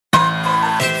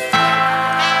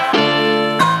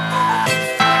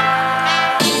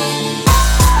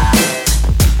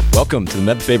Welcome to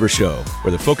the Meb Faber Show,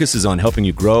 where the focus is on helping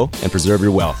you grow and preserve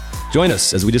your wealth. Join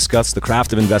us as we discuss the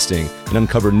craft of investing and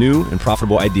uncover new and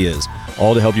profitable ideas,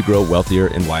 all to help you grow wealthier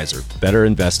and wiser. Better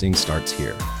investing starts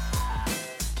here.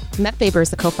 Meb Faber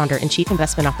is the co-founder and chief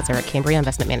investment officer at Cambria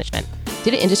Investment Management.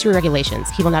 Due to industry regulations,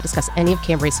 he will not discuss any of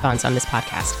Cambria's funds on this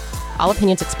podcast. All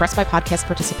opinions expressed by podcast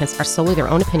participants are solely their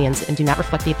own opinions and do not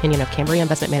reflect the opinion of Cambria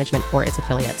Investment Management or its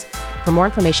affiliates. For more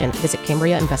information, visit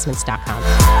CambriaInvestments.com.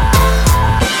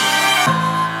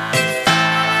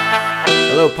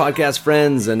 Hello, podcast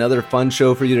friends. Another fun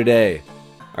show for you today.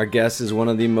 Our guest is one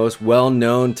of the most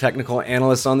well-known technical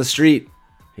analysts on the street.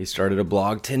 He started a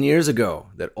blog 10 years ago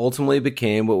that ultimately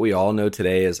became what we all know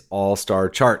today as All-Star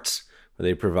Charts, where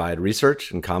they provide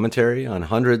research and commentary on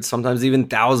hundreds, sometimes even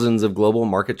thousands of global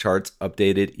market charts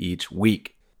updated each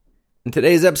week. In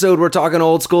today's episode, we're talking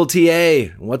old school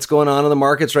TA. What's going on in the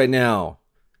markets right now?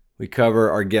 We cover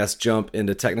our guest jump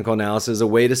into technical analysis, a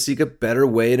way to seek a better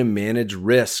way to manage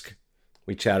risk.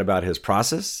 We chat about his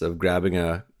process of grabbing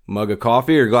a mug of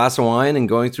coffee or glass of wine and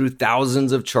going through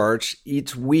thousands of charts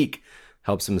each week.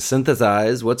 Helps him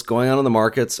synthesize what's going on in the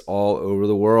markets all over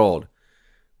the world.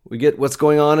 We get what's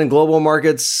going on in global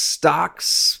markets,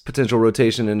 stocks, potential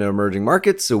rotation into emerging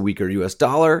markets, a weaker US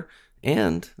dollar,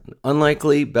 and an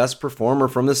unlikely best performer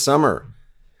from the summer.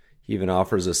 He even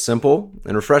offers a simple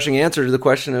and refreshing answer to the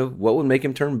question of what would make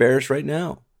him turn bearish right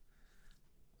now.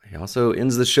 He also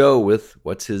ends the show with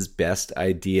what's his best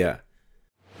idea.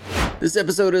 This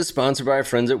episode is sponsored by our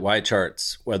friends at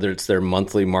YCharts. Whether it's their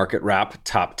monthly market wrap,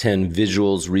 top 10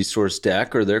 visuals resource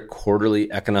deck, or their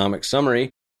quarterly economic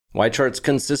summary, YCharts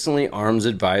consistently arms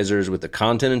advisors with the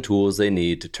content and tools they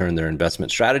need to turn their investment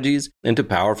strategies into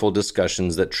powerful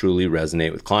discussions that truly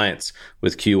resonate with clients.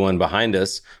 With Q1 behind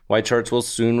us, YCharts will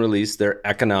soon release their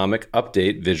economic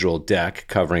update visual deck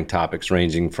covering topics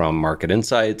ranging from market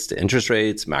insights to interest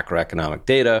rates, macroeconomic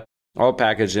data, all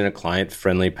packaged in a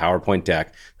client-friendly PowerPoint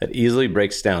deck that easily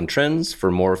breaks down trends for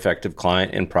more effective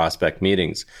client and prospect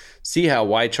meetings. See how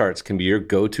YCharts can be your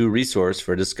go-to resource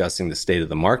for discussing the state of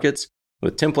the markets.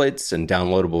 With templates and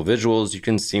downloadable visuals, you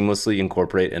can seamlessly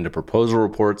incorporate into proposal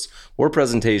reports or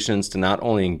presentations to not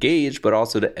only engage, but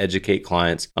also to educate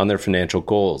clients on their financial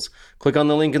goals. Click on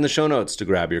the link in the show notes to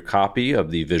grab your copy of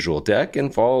the visual deck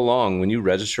and follow along when you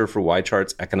register for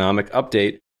YChart's Economic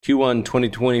Update Q1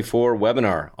 2024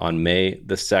 webinar on May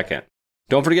the 2nd.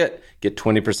 Don't forget, get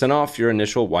 20% off your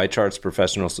initial YCharts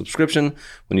professional subscription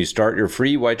when you start your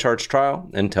free YCharts trial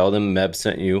and tell them Meb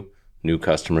sent you, new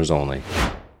customers only.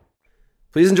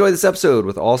 Please enjoy this episode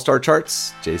with All-Star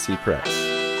Charts, JC Parets.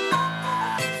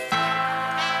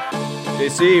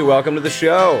 JC, welcome to the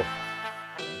show.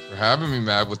 Thanks for having me,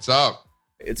 Matt. What's up?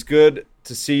 It's good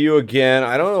to see you again.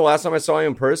 I don't know, the last time I saw you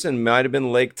in person might have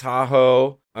been Lake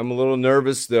Tahoe. I'm a little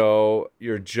nervous, though.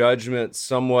 Your judgment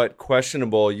somewhat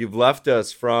questionable. You've left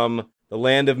us from the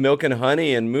land of milk and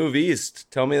honey and move east.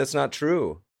 Tell me that's not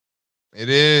true. It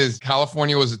is.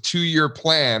 California was a 2-year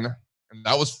plan, and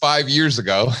that was 5 years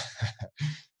ago.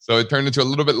 So it turned into a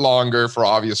little bit longer for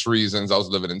obvious reasons. I was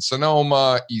living in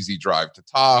Sonoma, easy drive to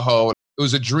Tahoe. It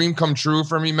was a dream come true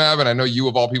for me, Mav, and I know you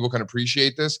of all people can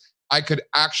appreciate this. I could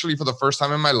actually, for the first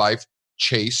time in my life,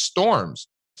 chase storms.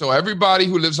 So everybody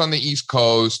who lives on the East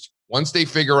Coast, once they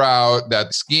figure out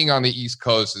that skiing on the East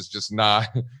Coast is just not,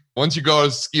 once you go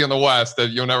ski on the West,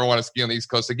 that you'll never want to ski on the East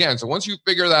Coast again. So once you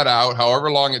figure that out,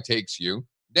 however long it takes you,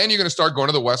 then you're going to start going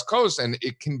to the West Coast. And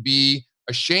it can be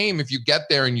a shame if you get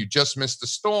there and you just miss the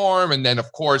storm. And then,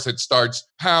 of course, it starts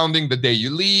pounding the day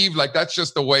you leave. Like, that's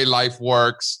just the way life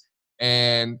works.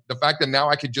 And the fact that now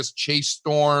I could just chase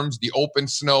storms, the Open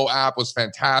Snow app was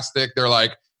fantastic. They're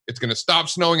like, it's going to stop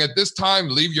snowing at this time.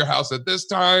 Leave your house at this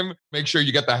time. Make sure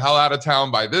you get the hell out of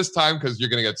town by this time because you're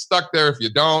going to get stuck there if you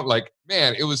don't. Like,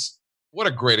 man, what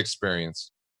a great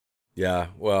experience. Yeah,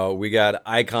 well, we got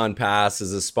Icon Pass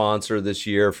as a sponsor this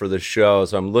year for the show,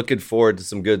 so I'm looking forward to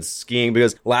some good skiing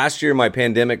because last year my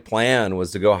pandemic plan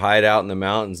was to go hide out in the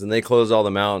mountains, and they closed all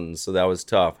the mountains, so that was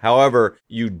tough. However,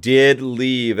 you did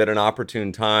leave at an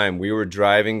opportune time. We were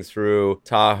driving through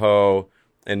Tahoe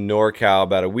and NorCal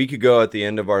about a week ago at the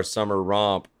end of our summer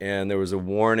romp, and there was a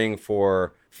warning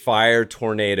for fire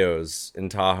tornadoes in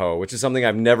Tahoe, which is something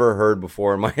I've never heard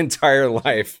before in my entire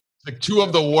life. Like two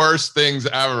of the worst things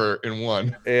ever in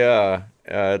one. Yeah,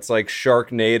 it's like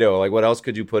Sharknado. Like, what else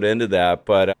could you put into that?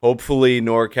 But hopefully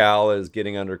NorCal is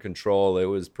getting under control. It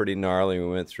was pretty gnarly we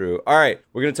went through. All right,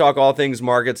 we're going to talk all things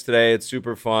markets today. It's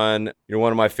super fun. You're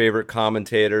one of my favorite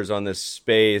commentators on this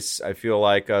space. I feel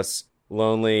like us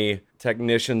lonely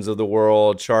technicians of the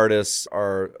world. Chartists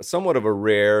are somewhat of a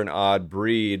rare and odd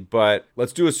breed, but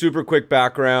let's do a super quick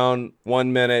background,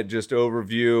 1 minute, just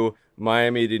overview.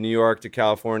 Miami to New York to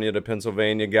California to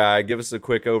Pennsylvania guy. Give us a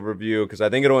quick overview because I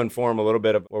think it'll inform a little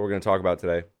bit of what we're going to talk about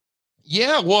today.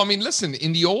 Yeah, well, I mean, listen,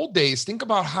 in the old days, think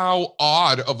about how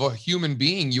odd of a human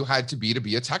being you had to be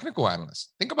a technical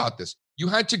analyst. Think about this. You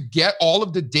had to get all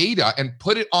of the data and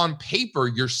put it on paper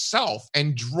yourself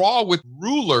and draw with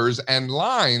rulers and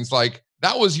lines. Like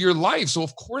that was your life. So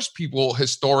of course people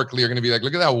historically are going to be like,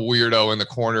 look at that weirdo in the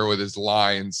corner with his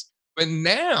lines. But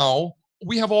now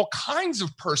we have all kinds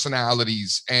of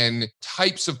personalities and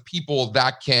types of people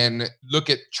that can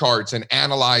look at charts and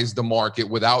analyze the market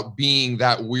without being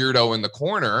that weirdo in the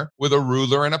corner with a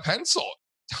ruler and a pencil.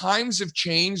 Times have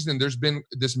changed, and there's been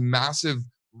this massive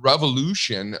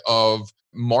revolution of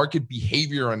market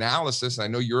behavior analysis. I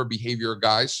know you're a behavior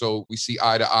guy, so we see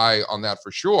eye to eye on that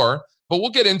for sure. But we'll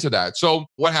get into that. So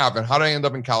what happened? How did I end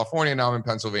up in California? Now I'm in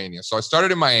Pennsylvania. So I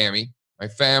started in Miami. My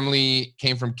family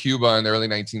came from Cuba in the early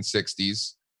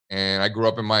 1960s, and I grew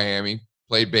up in Miami,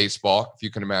 played baseball, if you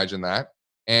can imagine that.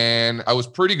 And I was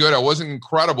pretty good. I wasn't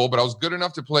incredible, but I was good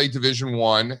enough to play Division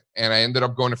I, and I ended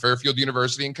up going to Fairfield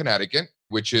University in Connecticut,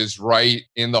 which is right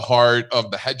in the heart of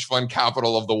the hedge fund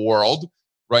capital of the world,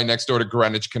 right next door to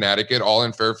Greenwich, Connecticut, all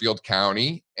in Fairfield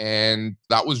County. And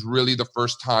that was really the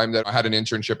first time that I had an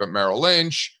internship at Merrill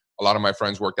Lynch. A lot of my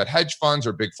friends worked at hedge funds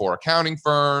or big four accounting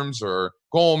firms or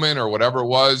Goldman or whatever it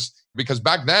was. Because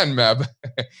back then, Meb,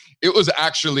 it was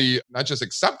actually not just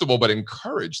acceptable, but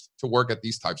encouraged to work at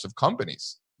these types of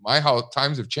companies. How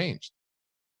times have changed.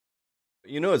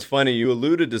 You know, it's funny. You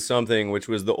alluded to something which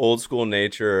was the old school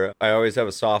nature. I always have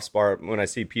a soft spot when I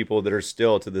see people that are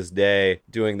still to this day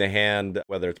doing the hand,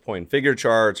 whether it's point and figure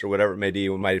charts or whatever it may be.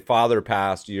 When my father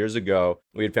passed years ago,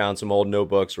 we had found some old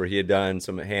notebooks where he had done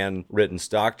some handwritten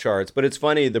stock charts. But it's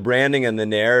funny, the branding and the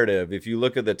narrative. If you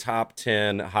look at the top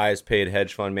 10 highest paid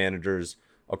hedge fund managers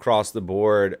across the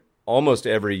board, almost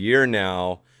every year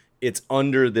now, it's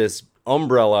under this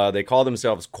umbrella. They call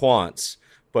themselves quants.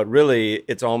 But really,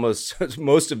 it's almost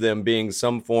most of them being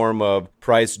some form of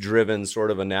price-driven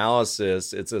sort of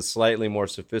analysis. It's a slightly more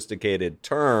sophisticated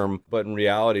term, but in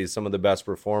reality, some of the best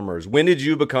performers. When did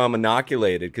you become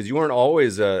inoculated? Because you weren't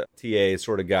always a TA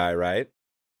sort of guy, right?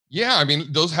 Yeah, I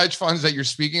mean, those hedge funds that you're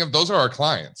speaking of, those are our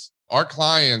clients. Our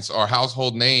clients are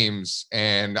household names,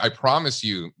 and I promise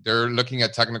you, they're looking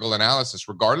at technical analysis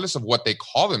regardless of what they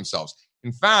call themselves.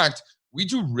 In fact, we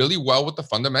do really well with the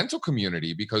fundamental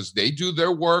community because they do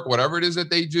their work, whatever it is that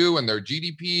they do, and their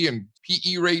GDP and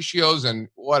PE ratios and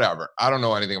whatever. I don't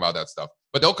know anything about that stuff.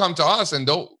 But they'll come to us and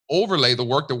they'll overlay the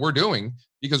work that we're doing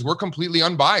because we're completely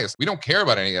unbiased. We don't care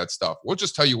about any of that stuff. We'll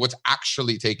just tell you what's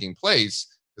actually taking place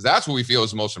because that's what we feel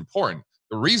is most important.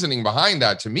 The reasoning behind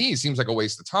that, to me, seems like a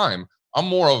waste of time. I'm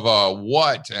more of a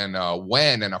what and a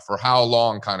when and a for how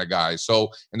long kind of guy.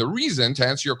 So, and the reason, to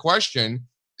answer your question,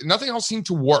 nothing else seemed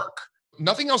to work.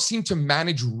 Nothing else seemed to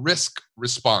manage risk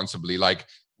responsibly. Like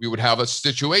we would have a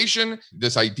situation,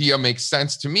 this idea makes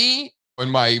sense to me in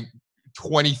my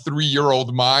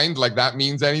 23-year-old mind, like that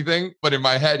means anything. But in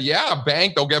my head, yeah,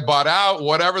 bank, they'll get bought out,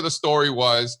 whatever the story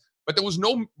was. But there was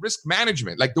no risk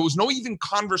management. Like there was no even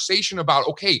conversation about,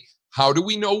 okay, how do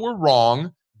we know we're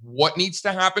wrong? What needs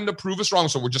to happen to prove us wrong?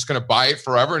 So we're just going to buy it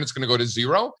forever and it's going to go to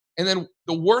zero. And then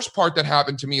the worst part that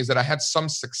happened to me is that I had some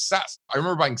success. I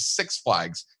remember buying Six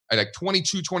Flags at like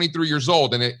 22, 23 years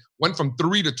old, and it went from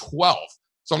 3 to 12.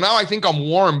 So now I think I'm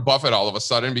Warren Buffett all of a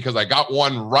sudden because I got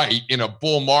one right in a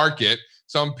bull market,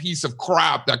 some piece of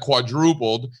crap that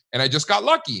quadrupled, and I just got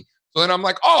lucky. So then I'm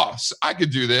like, oh, I could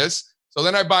do this. So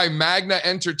then I buy Magna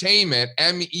Entertainment,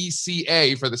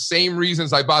 MECA, for the same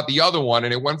reasons I bought the other one,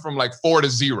 and it went from like 4 to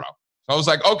 0. So I was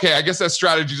like, okay, I guess that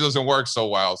strategy doesn't work so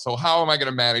well. So how am I going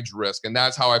to manage risk? And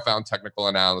that's how I found technical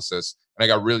analysis. And I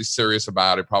got really serious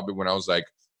about it probably when I was like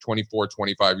 24,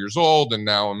 25 years old, and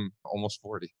now I'm almost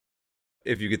 40.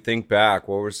 If you could think back,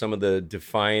 what were some of the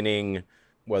defining,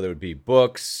 whether it be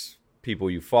books,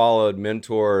 people you followed,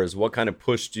 mentors, what kind of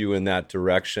pushed you in that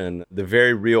direction? The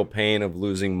very real pain of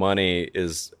losing money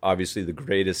is obviously the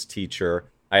greatest teacher.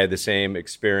 I had the same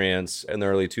experience in the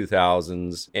early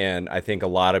 2000s, and I think a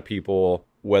lot of people,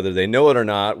 whether they know it or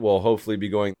not, will hopefully be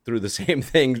going through the same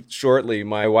thing shortly.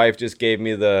 My wife just gave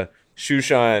me the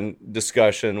shoeshine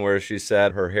discussion where she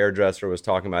said her hairdresser was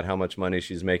talking about how much money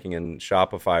she's making in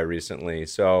Shopify recently.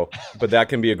 So, but that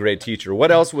can be a great teacher.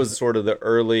 What else was sort of the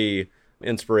early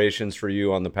inspirations for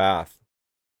you on the path?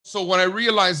 So when I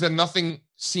realized that nothing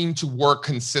seem to work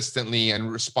consistently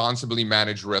and responsibly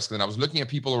manage risk. And I was looking at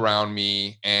people around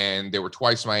me, and they were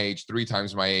twice my age, 3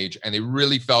 times my age, and they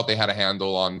really felt they had a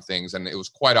handle on things. And it was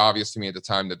quite obvious to me at the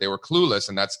time that they were clueless,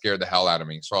 and that scared the hell out of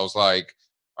me. So I was like,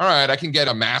 all right, I can get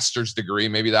a master's degree.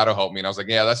 Maybe that'll help me. And I was like,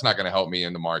 yeah, that's not going to help me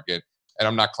in the market. And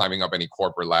I'm not climbing up any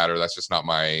corporate ladder. That's just not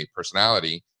my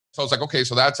personality. So I was like, okay,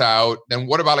 so that's out. Then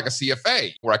what about like a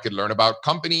CFA where I could learn about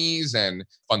companies and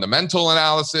fundamental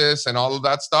analysis and all of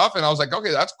that stuff? And I was like,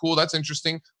 okay, that's cool. That's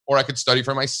interesting. Or I could study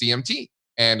for my CMT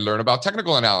and learn about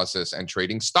technical analysis and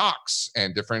trading stocks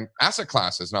and different asset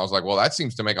classes. And I was like, well, that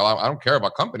seems to make a lot. I don't care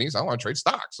about companies. I want to trade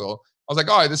stocks. So I was like,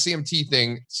 oh, the CMT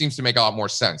thing seems to make a lot more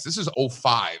sense. This is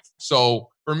 '05. So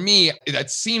for me,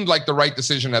 that seemed like the right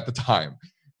decision at the time.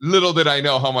 Little did I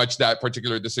know how much that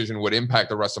particular decision would impact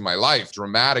the rest of my life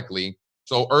dramatically.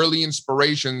 So early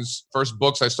inspirations, first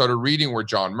books I started reading were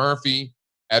John Murphy,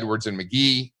 Edwards and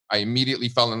McGee. I immediately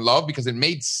fell in love because it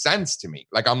made sense to me.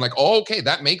 Like, I'm like, oh, okay,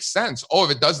 that makes sense. Oh,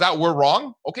 if it does that, we're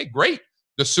wrong. Okay, great.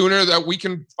 The sooner that we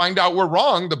can find out we're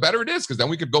wrong, the better it is, because then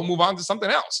we could go move on to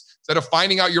something else instead of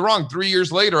finding out you're wrong 3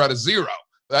 years later at a zero.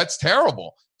 That's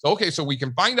terrible. So, okay, so we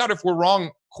can find out if we're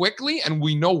wrong quickly, and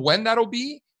we know when that'll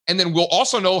be. And then we'll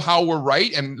also know how we're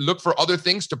right and look for other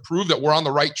things to prove that we're on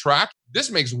the right track.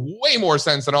 This makes way more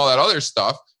sense than all that other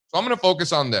stuff. So I'm going to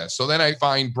focus on this. So then I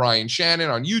find Brian Shannon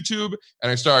on YouTube,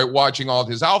 and I started watching all of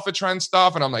his Alpha Trend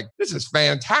stuff. And I'm like, this is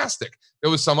fantastic.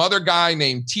 There was some other guy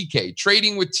named TK,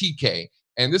 Trading with TK.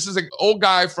 And this is an old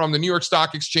guy from the New York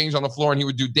Stock Exchange on the floor, and he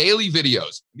would do daily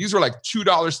videos. These were like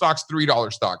 $2 stocks,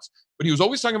 $3 stocks. But he was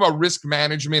always talking about risk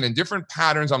management and different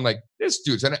patterns. I'm like, this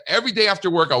dude's. And every day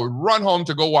after work, I would run home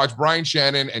to go watch Brian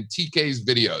Shannon and TK's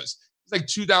videos. It's like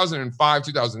 2005,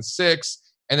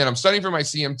 2006. And then I'm studying for my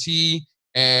CMT,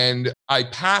 and I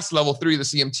passed level 3 of the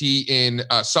CMT in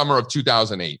summer of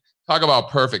 2008. Talk about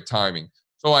perfect timing.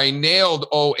 So I nailed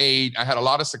 '08. I had a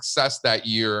lot of success that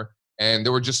year. And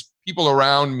there were just people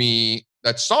around me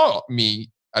that saw me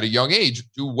at a young age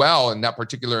do well in that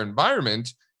particular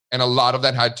environment. And a lot of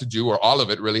that had to do, or all of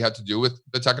it really had to do, with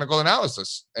the technical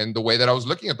analysis and the way that I was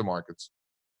looking at the markets.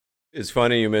 It's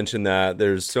funny you mentioned that.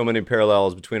 There's so many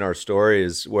parallels between our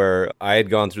stories, where I had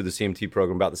gone through the CMT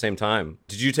program about the same time.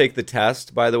 Did you take the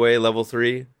test, by the way, level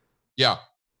 3? Yeah.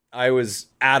 I was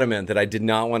adamant that I did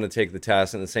not want to take the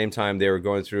test. And at the same time, they were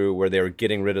going through where they were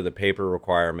getting rid of the paper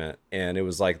requirement. And it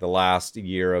was like the last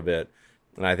year of it.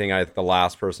 And I think I'm the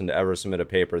last person to ever submit a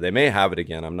paper. They may have it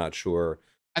again. I'm not sure.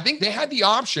 I think they had the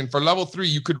option for level 3.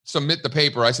 You could submit the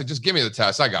paper. I said, just give me the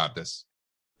test. I got this.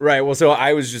 Right. Well, so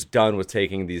I was just done with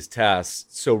taking these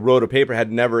tests. So wrote a paper,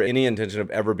 had never any intention of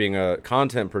ever being a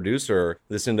content producer.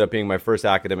 This ended up being my first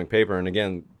academic paper. And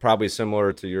again, probably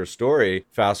similar to your story,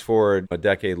 fast forward a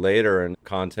decade later, and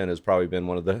content has probably been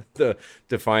one of the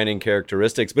defining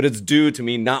characteristics. But it's due to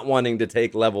me not wanting to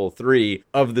take level 3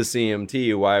 of the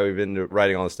CMT, why we've been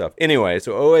writing all this stuff. Anyway,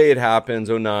 so '08 happens,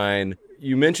 '09.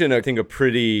 You mentioned, I think, a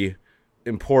pretty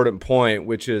important point,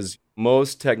 which is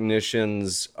most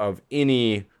technicians of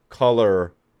any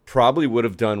color probably would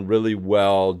have done really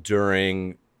well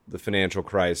during the financial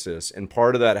crisis. And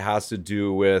part of that has to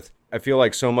do with, I feel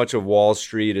like so much of Wall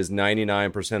Street is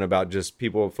 99% about just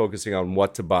people focusing on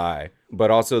what to buy,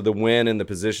 but also the when and the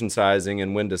position sizing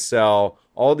and when to sell,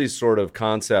 all these sort of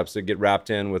concepts that get wrapped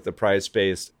in with the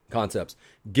price-based concepts.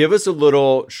 Give us a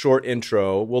little short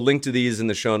intro. We'll link to these in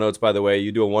the show notes, by the way.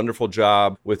 You do a wonderful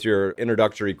job with your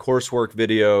introductory coursework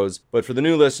videos. But for the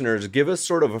new listeners, give us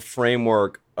sort of a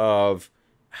framework of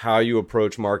how you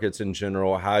approach markets in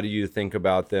general. How do you think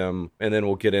about them? And then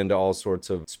we'll get into all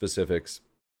sorts of specifics.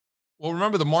 Well,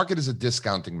 remember, the market is a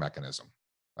discounting mechanism.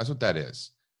 That's what that is.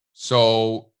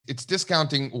 So it's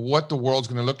discounting what the world's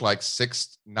going to look like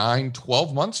 6, 9,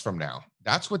 12 months from now.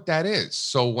 That's what that is.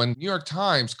 So when New York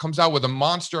Times comes out with a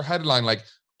monster headline like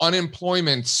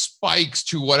unemployment spikes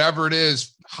to whatever it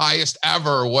is, highest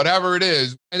ever, whatever it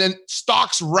is, and then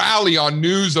stocks rally on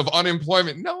news of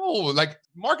unemployment. No, like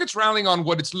market's rallying on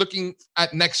what it's looking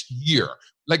at next year.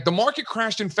 Like the market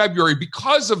crashed in February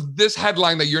because of this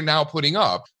headline that you're now putting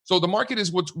up. So the market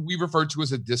is what we refer to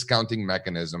as a discounting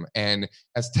mechanism. And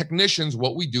as technicians,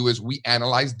 what we do is we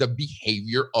analyze the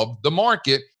behavior of the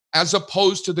market as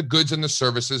opposed to the goods and the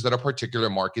services that a particular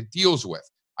market deals with.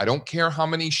 I don't care how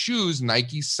many shoes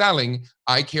Nike's selling.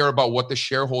 I care about what the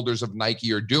shareholders of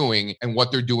Nike are doing and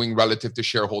what they're doing relative to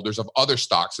shareholders of other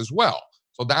stocks as well.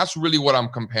 So that's really what I'm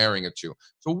comparing it to.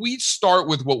 So we start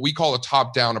with what we call a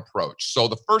top-down approach. So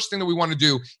the first thing that we want to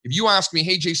do, if you ask me,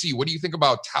 hey, JC, what do you think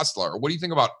about Tesla? Or what do you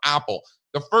think about Apple?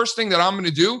 The first thing that I'm going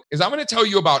to do is I'm going to tell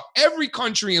you about every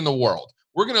country in the world.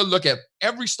 We're going to look at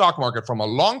every stock market from a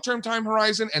long-term time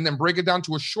horizon and then break it down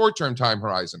to a short-term time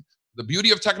horizon. The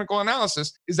beauty of technical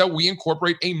analysis is that we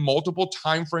incorporate a multiple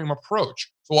time frame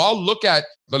approach. So I'll look at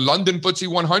the London FTSE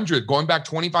 100 going back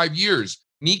 25 years,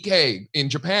 Nikkei in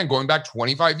Japan going back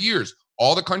 25 years,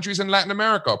 all the countries in Latin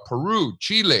America, Peru,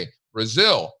 Chile,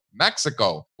 Brazil,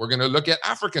 Mexico. We're going to look at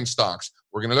African stocks.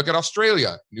 We're going to look at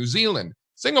Australia, New Zealand,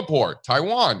 Singapore,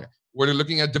 Taiwan. We're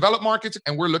looking at developed markets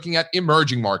and we're looking at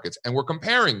emerging markets. And we're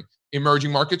comparing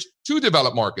emerging markets to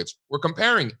developed markets. We're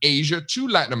comparing Asia to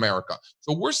Latin America.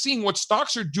 So we're seeing what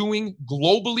stocks are doing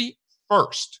globally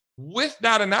first. With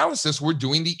that analysis, we're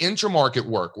doing the intermarket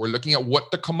work. We're looking at what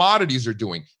the commodities are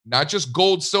doing, not just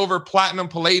gold, silver, platinum,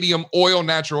 palladium, oil,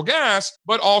 natural gas,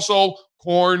 but also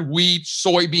corn, wheat,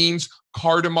 soybeans,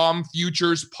 cardamom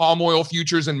futures, palm oil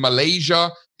futures in Malaysia.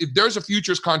 If there's a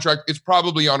futures contract, it's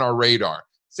probably on our radar.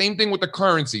 Same thing with the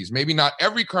currencies. Maybe not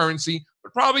every currency,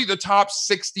 but probably the top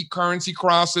 60 currency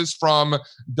crosses from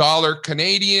dollar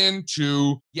Canadian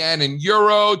to yen and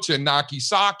euro to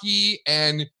Nakisaki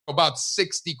and about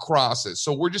 60 crosses.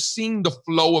 So we're just seeing the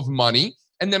flow of money.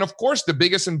 And then, of course, the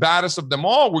biggest and baddest of them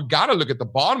all, we've got to look at the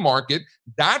bond market.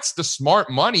 That's the smart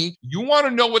money. You want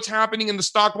to know what's happening in the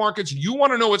stock markets. You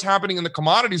want to know what's happening in the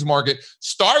commodities market.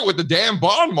 Start with the damn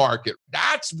bond market.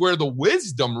 That's where the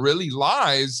wisdom really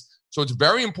lies. So it's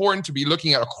very important to be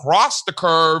looking at across the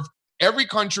curve, every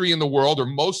country in the world, or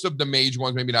most of the major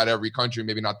ones, maybe not every country,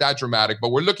 maybe not that dramatic,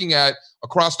 but we're looking at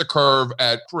across the curve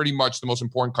at pretty much the most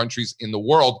important countries in the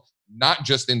world, not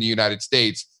just in the United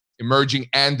States, emerging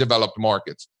and developed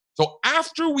markets. So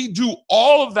after we do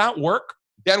all of that work,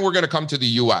 then we're going to come to the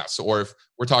US. Or if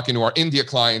we're talking to our India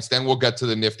clients, then we'll get to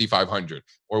the Nifty 500.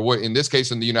 Or in this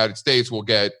case, in the United States, we'll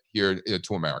get here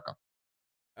to America.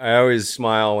 I always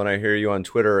smile when I hear you on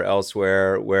Twitter or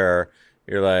elsewhere where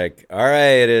you're like, all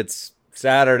right, it's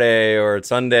Saturday or it's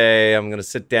Sunday. I'm going to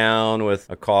sit down with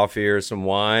a coffee or some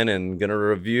wine and going to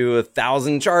review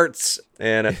 1,000 charts.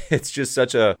 And it's just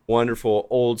such a wonderful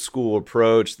old school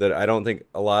approach that I don't think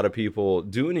a lot of people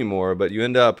do anymore, but you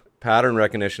end up pattern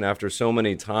recognition after so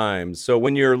many times. So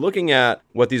when you're looking at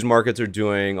what these markets are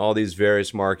doing, all these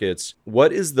various markets,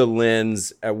 what is the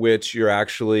lens at which you're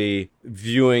actually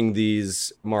viewing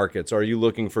these markets? Are you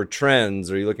looking for trends?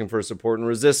 Are you looking for support and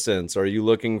resistance? Are you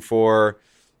looking for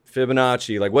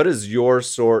Fibonacci? Like, what is your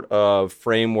sort of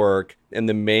framework and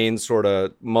the main sort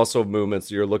of muscle movements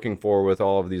that you're looking for with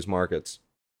all of these markets?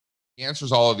 The answer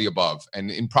is all of the above,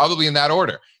 and probably in that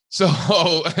order. So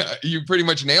you pretty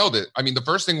much nailed it. I mean, the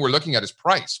first thing we're looking at is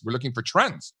price. We're looking for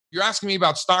trends. You're asking me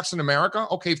about stocks in America.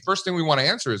 Okay, first thing we want to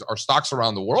answer is, are stocks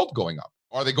around the world going up?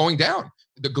 Are they going down?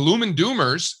 The gloom and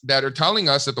doomers that are telling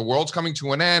us that the world's coming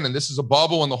to an end and this is a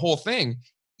bubble and the whole thing,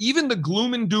 even the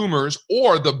gloom and doomers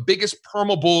or the biggest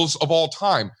perma bulls of all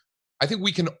time, I think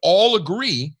we can all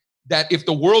agree that if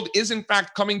the world is in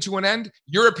fact coming to an end,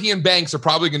 European banks are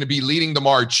probably going to be leading the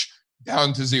march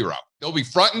down to zero. They'll be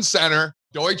front and center,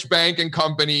 Deutsche Bank and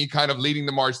company kind of leading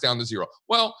the march down to zero.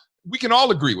 Well, we can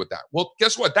all agree with that. Well,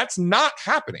 guess what? That's not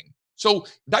happening. So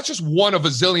that's just one of a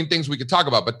zillion things we could talk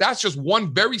about, but that's just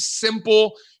one very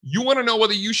simple, you want to know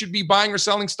whether you should be buying or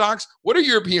selling stocks? What are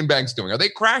European banks doing? Are they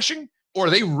crashing or are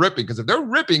they ripping? Because if they're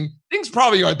ripping, things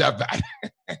probably aren't that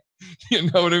bad.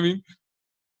 You know what I mean?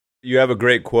 You have a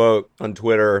great quote on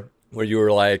Twitter where you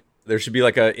were like, there should be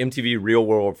like a MTV Real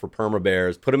World for perma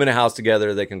bears. Put them in a house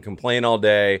together. They can complain all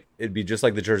day. It'd be just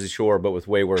like the Jersey Shore, but with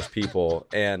way worse people.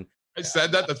 And I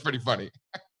said that. That's pretty funny.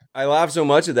 I laugh so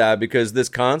much at that because this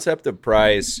concept of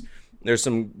price, there's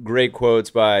some great quotes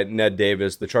by Ned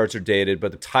Davis. The charts are dated,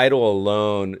 but the title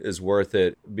alone is worth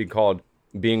it. It'd be called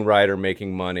Being Right or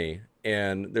Making Money.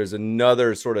 And there's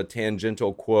another sort of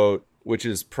tangential quote, which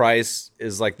is price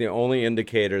is like the only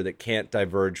indicator that can't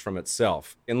diverge from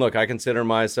itself. And look, I consider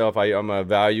myself, I'm a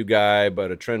value guy,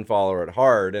 but a trend follower at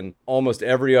heart. And almost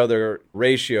every other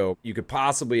ratio you could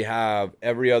possibly have,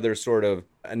 every other sort of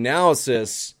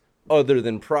analysis other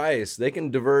than price, they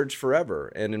can diverge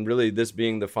forever. And in really this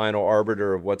being the final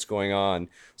arbiter of what's going on.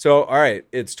 So, all right,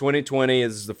 it's 2020.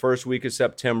 This is the first week of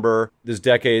September. This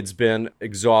decade's been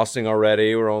exhausting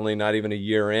already. We're only not even a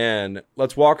year in.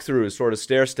 Let's walk through sort of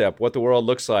stair step what the world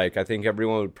looks like. I think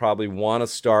everyone would probably want to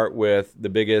start with the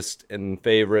biggest and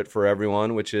favorite for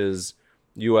everyone, which is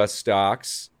U.S.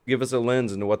 stocks. Give us a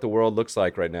lens into what the world looks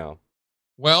like right now.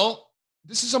 Well,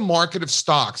 this is a market of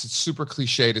stocks. It's super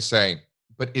cliche to say,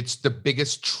 but it's the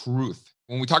biggest truth.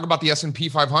 When we talk about the S&P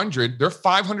 500, there are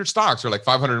 500 stocks, or like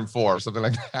 504 or something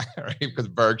like that, right? Because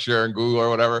Berkshire and Google or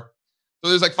whatever. So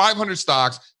there's like 500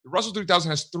 stocks. The Russell 3000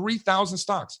 has 3,000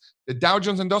 stocks. The Dow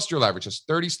Jones Industrial Average has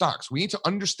 30 stocks. We need to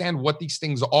understand what these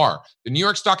things are. The New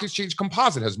York Stock Exchange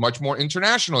Composite has much more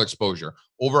international exposure.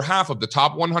 Over half of the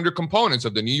top 100 components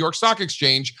of the New York Stock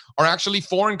Exchange are actually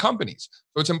foreign companies.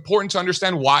 So it's important to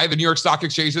understand why the New York Stock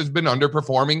Exchange has been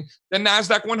underperforming the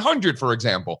NASDAQ 100, for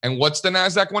example. And what's the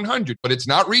NASDAQ 100? But it's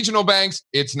not regional banks.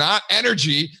 It's not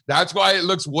energy. That's why it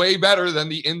looks way better than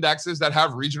the indexes that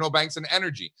have regional banks and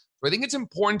energy. So I think it's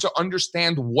important to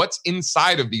understand what's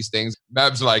inside of these things.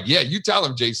 Meb's like, yeah, you tell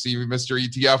him, JC, Mr.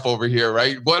 ETF over here,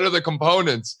 right? What are the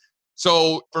components?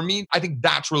 So for me, I think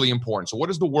that's really important. So what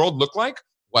does the world look like?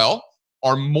 Well,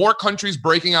 are more countries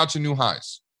breaking out to new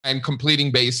highs and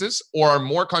completing bases, or are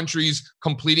more countries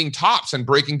completing tops and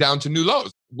breaking down to new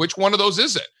lows? Which one of those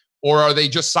is it? Or are they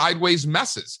just sideways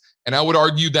messes? And I would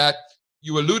argue that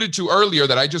you alluded to earlier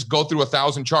that I just go through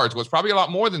 1,000 charts. Well, it's probably a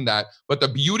lot more than that. But the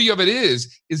beauty of it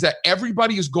is that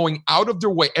everybody is going out of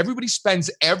their way. Everybody spends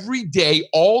every day,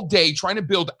 all day, trying to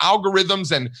build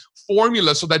algorithms and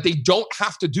formulas so that they don't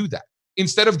have to do that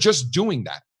instead of just doing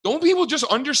that. Don't people just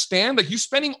understand that you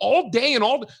spending all day and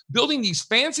all building these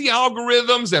fancy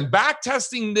algorithms and back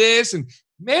testing this? And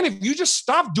man, if you just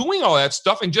stop doing all that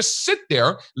stuff and just sit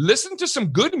there, listen to some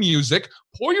good music,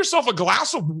 pour yourself a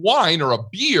glass of wine or a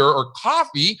beer or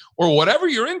coffee or whatever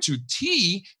you're into,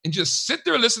 tea, and just sit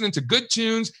there listening to good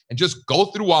tunes and just go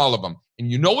through all of them.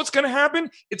 And you know what's going to happen?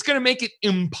 It's going to make it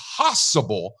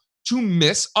impossible to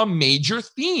miss a major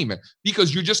theme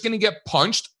because you're just going to get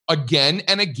punched again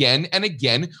and again and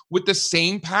again with the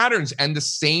same patterns and the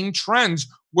same trends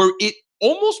where it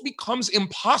almost becomes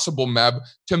impossible, Meb,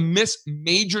 to miss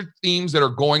major themes that are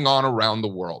going on around the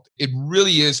world. It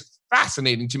really is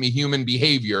fascinating to me, human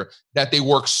behavior, that they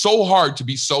work so hard to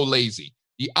be so lazy.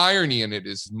 The irony in it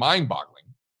is mind-boggling.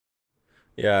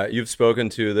 Yeah, you've spoken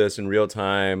to this in real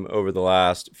time over the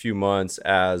last few months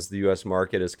as the U.S.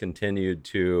 market has continued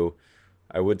to,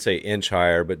 I would say, inch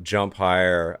higher, but jump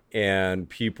higher. And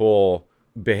people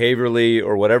behaviorally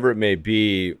or whatever it may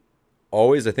be,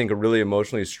 always, I think, really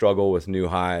emotionally struggle with new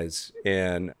highs.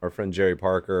 And our friend Jerry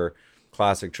Parker,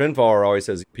 classic trend follower, always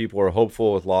says people are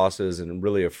hopeful with losses and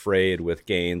really afraid with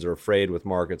gains or afraid with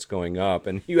markets going up.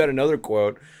 And you had another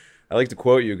quote. I like to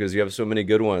quote you because you have so many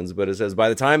good ones, but it says, by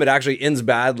the time it actually ends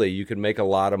badly, you can make a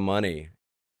lot of money.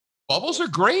 Bubbles are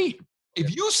great.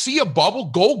 If you see a bubble,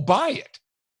 go buy it.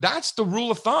 That's the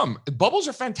rule of thumb. Bubbles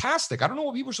are fantastic. I don't know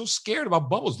why people are so scared about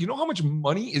bubbles. Do you know how much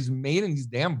money is made in these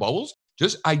damn bubbles?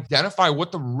 Just identify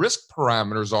what the risk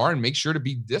parameters are and make sure to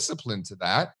be disciplined to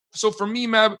that. So for me,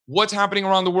 Meb, what's happening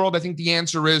around the world? I think the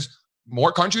answer is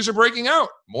more countries are breaking out.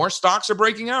 More stocks are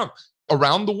breaking out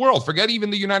around the world. Forget even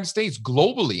the United States,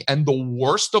 globally. And the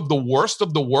worst of the worst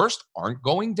of the worst aren't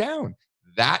going down.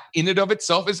 That in and of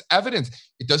itself is evidence.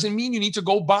 It doesn't mean you need to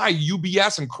go buy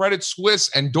UBS and Credit Suisse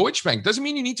and Deutsche Bank. Doesn't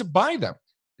mean you need to buy them.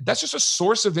 That's just a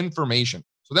source of information.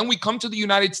 So then we come to the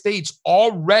United States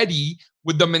already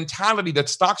with the mentality that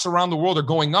stocks around the world are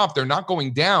going up. They're not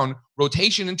going down.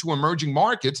 Rotation into emerging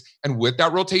markets. And with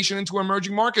that rotation into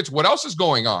emerging markets, what else is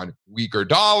going on? Weaker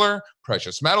dollar,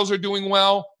 precious metals are doing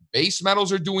well, base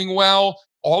metals are doing well.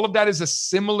 All of that is a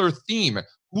similar theme.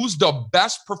 Who's the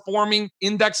best performing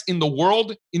index in the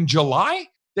world in July?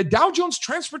 The Dow Jones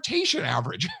Transportation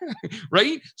Average,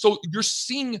 right? So you're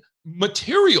seeing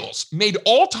materials made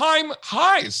all-time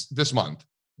highs this month.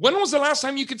 When was the last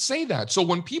time you could say that? So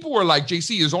when people were like,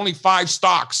 JC, there's only 5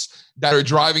 stocks that are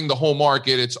driving the whole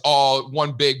market. It's all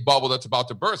one big bubble that's about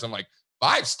to burst. I'm like,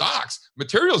 5 stocks.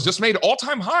 Materials just made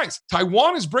all-time highs.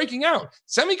 Taiwan is breaking out.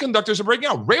 Semiconductors are breaking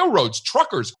out. Railroads,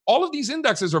 truckers, all of these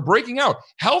indexes are breaking out.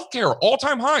 Healthcare,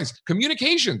 all-time highs.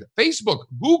 Communications, Facebook,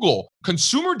 Google,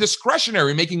 consumer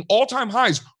discretionary making all-time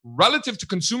highs relative to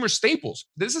consumer staples.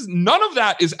 None of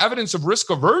that is evidence of risk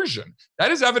aversion.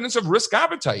 That is evidence of risk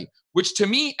appetite, which to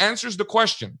me answers the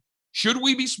question, should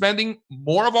we be spending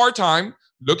more of our time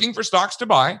looking for stocks to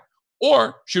buy?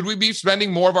 Or should we be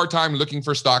spending more of our time looking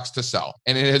for stocks to sell?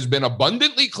 And it has been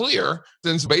abundantly clear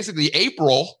since basically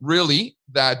April, really,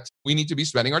 that we need to be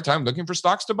spending our time looking for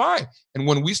stocks to buy. And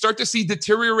when we start to see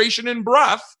deterioration in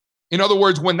breadth, in other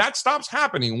words, when that stops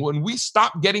happening, when we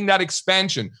stop getting that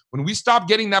expansion, when we stop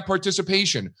getting that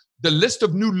participation, the list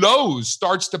of new lows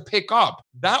starts to pick up.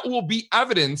 That will be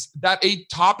evidence that a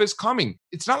top is coming.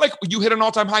 It's not like you hit an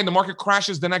all-time high and the market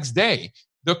crashes the next day.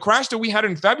 The crash that we had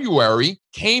in February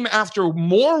came after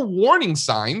more warning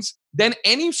signs than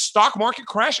any stock market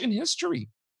crash in history.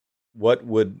 What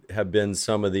would have been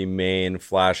some of the main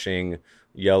flashing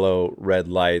yellow, red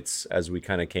lights as we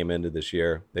kind of came into this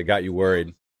year that got you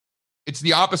worried? It's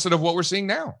the opposite of what we're seeing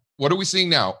now. What are we seeing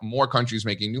now? More countries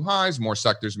making new highs, more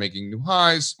sectors making new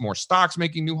highs, more stocks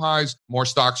making new highs, more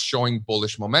stocks showing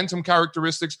bullish momentum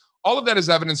characteristics. All of that is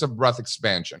evidence of breadth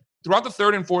expansion. Throughout the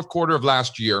third and fourth quarter of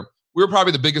last year, we were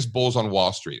probably the biggest bulls on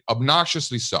Wall Street,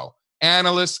 obnoxiously so.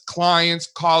 Analysts,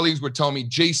 clients, colleagues would tell me,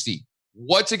 JC,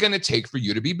 what's it going to take for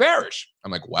you to be bearish?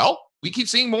 I'm like, well, we keep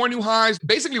seeing more new highs.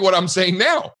 Basically what I'm saying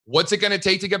now, what's it going to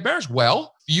take to get bearish?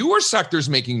 Well, fewer sectors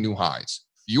making new highs,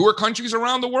 fewer countries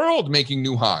around the world making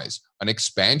new highs, an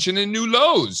expansion in new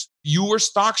lows, fewer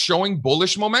stocks showing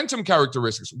bullish momentum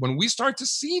characteristics. When we start to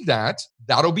see that,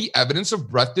 that'll be evidence of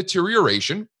breadth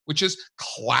deterioration, which is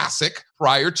classic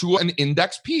prior to an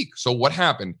index peak. So what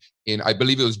happened in, I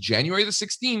believe it was January the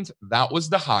 16th, that was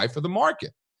the high for the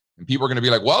market. And people are going to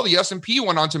be like, well, the S&P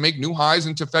went on to make new highs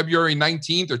into February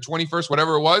 19th or 21st,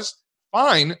 whatever it was.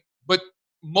 Fine. But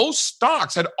most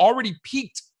stocks had already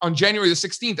peaked on January the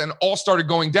 16th and all started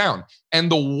going down.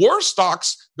 And the worst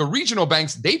stocks, the regional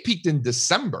banks, they peaked in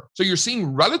December. So you're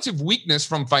seeing relative weakness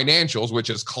from financials,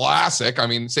 which is classic. I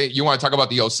mean, say you want to talk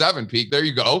about the 07 peak, there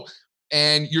you go.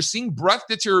 And you're seeing breadth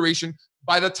deterioration.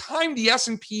 By the time the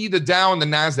S&P, the Dow, and the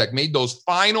NASDAQ made those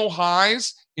final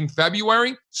highs in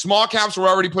February, small caps were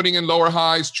already putting in lower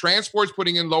highs, transports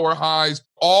putting in lower highs,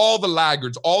 all the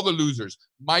laggards, all the losers,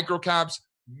 micro caps,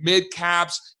 mid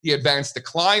caps, the advanced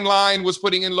decline line was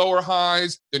putting in lower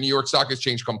highs, the New York Stock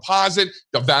Exchange Composite,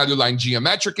 the value line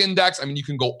geometric index. I mean, you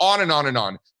can go on and on and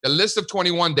on. The list of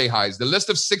 21-day highs, the list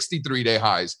of 63-day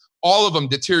highs, all of them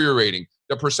deteriorating.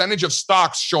 The percentage of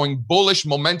stocks showing bullish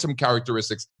momentum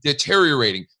characteristics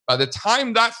deteriorating. By the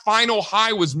time that final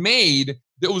high was made,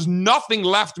 there was nothing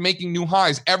left making new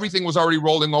highs. Everything was already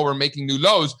rolling over, making new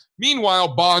lows.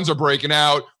 Meanwhile, bonds are breaking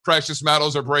out, precious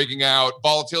metals are breaking out,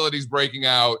 volatility is breaking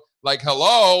out. Like,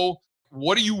 hello,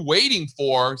 what are you waiting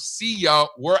for? See ya,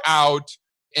 we're out.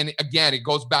 And again, it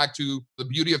goes back to the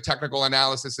beauty of technical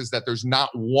analysis is that there's not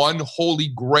one holy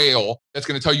grail that's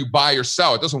going to tell you buy or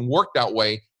sell. It doesn't work that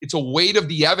way. It's a weight of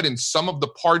the evidence, sum of the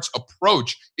parts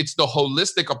approach. It's the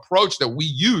holistic approach that we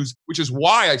use, which is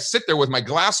why I sit there with my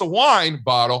glass of wine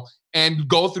bottle and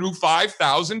go through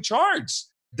 5,000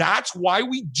 charts. That's why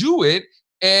we do it.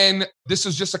 And this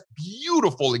is just a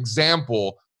beautiful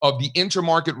example of the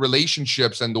intermarket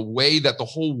relationships and the way that the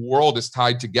whole world is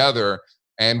tied together.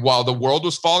 And while the world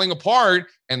was falling apart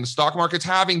and the stock market's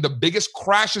having the biggest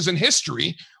crashes in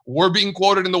history, we're being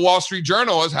quoted in the Wall Street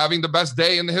Journal as having the best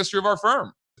day in the history of our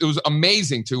firm. It was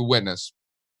amazing to witness.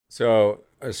 So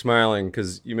I was smiling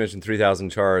because you mentioned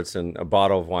 3,000 charts and a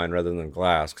bottle of wine rather than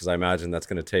glass, because I imagine that's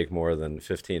going to take more than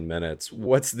 15 minutes.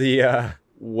 What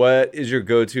is your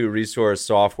go-to resource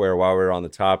software while we're on the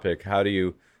topic? How do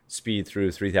you speed through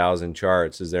 3,000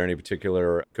 charts? Is there any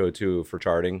particular go-to for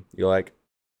charting you like?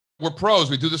 We're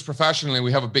pros. We do this professionally.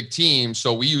 We have a big team.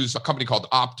 So we use a company called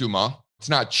Optima. It's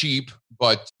not cheap,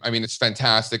 but I mean, it's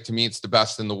fantastic. To me, it's the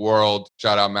best in the world.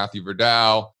 Shout out Matthew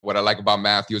Verdau. What I like about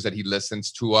Matthew is that he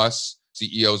listens to us.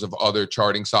 CEOs of other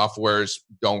charting softwares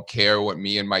don't care what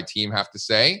me and my team have to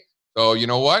say. So you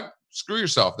know what? Screw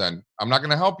yourself then. I'm not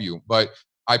going to help you. But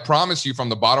I promise you from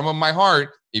the bottom of my heart,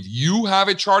 if you have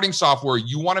a charting software,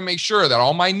 you want to make sure that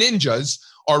all my ninjas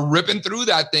are ripping through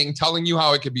that thing, telling you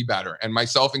how it could be better, and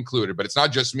myself included. But it's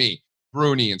not just me.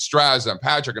 Bruni and Straza and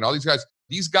Patrick and all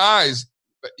these guys,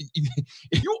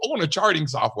 if you own a charting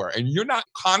software and you're not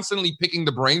constantly picking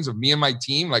the brains of me and my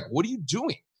team, like, what are you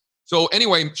doing? So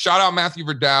anyway, shout out Matthew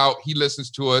Verdau. He listens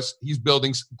to us. He's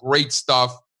building great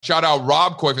stuff. Shout out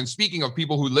Rob Coif. And speaking of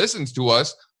people who listens to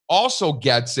us, also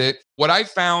gets it. What I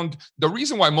found, the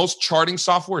reason why most charting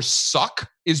software suck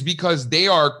is because they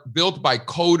are built by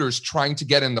coders trying to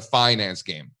get in the finance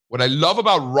game. What I love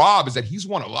about Rob is that he's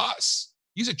one of us.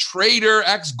 He's a trader,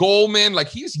 ex-Goldman, like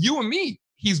he's you and me.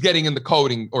 He's getting in the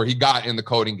coding, or he got in the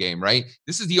coding game, right?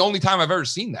 This is the only time I've ever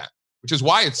seen that, which is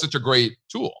why it's such a great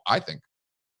tool, I think.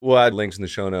 We'll add links in the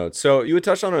show notes. So you would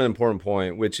touch on an important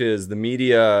point, which is the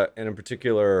media, and in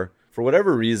particular, for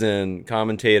whatever reason,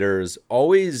 commentators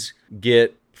always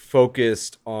get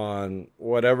focused on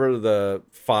whatever the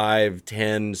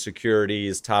 5-10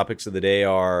 securities topics of the day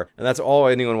are. And that's all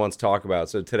anyone wants to talk about.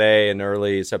 So today in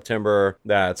early September,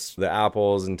 that's the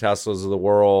Apples and Teslas of the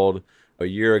world. A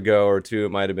year ago or two,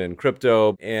 it might have been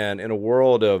crypto. And in a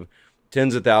world of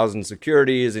tens of thousands of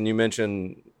securities, and you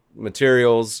mentioned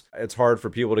materials, it's hard for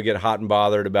people to get hot and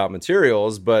bothered about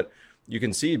materials, but you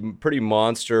can see pretty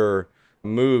monster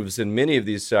moves in many of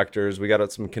these sectors. We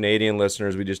got some Canadian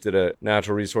listeners. We just did a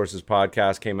natural resources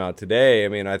podcast, came out today. I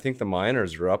mean, I think the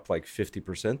miners are up like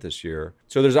 50% this year.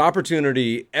 So there's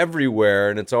opportunity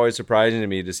everywhere. And it's always surprising to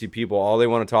me to see people, all they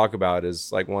want to talk about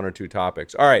is like one or two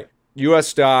topics. All right. US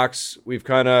stocks, we've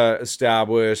kind of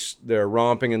established they're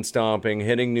romping and stomping,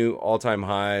 hitting new all-time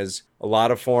highs. A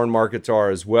lot of foreign markets are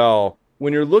as well.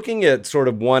 When you're looking at sort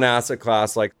of one asset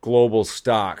class like global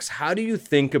stocks, how do you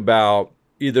think about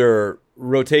either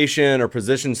rotation or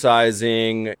position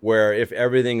sizing, where if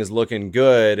everything is looking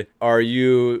good, are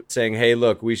you saying, hey,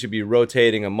 look, we should be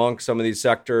rotating amongst some of these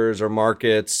sectors or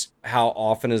markets? How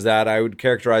often is that? I would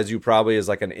characterize you probably as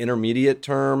like an intermediate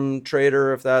term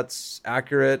trader, if that's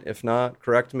accurate. If not,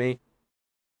 correct me.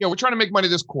 Yeah, we're trying to make money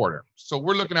this quarter. So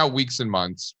we're looking at weeks and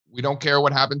months. We don't care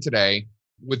what happened today,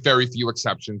 with very few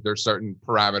exceptions. There's certain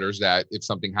parameters that if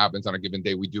something happens on a given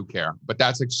day, we do care. But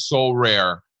that's like so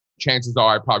rare. Chances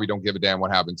are I probably don't give a damn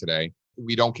what happened today.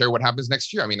 We don't care what happens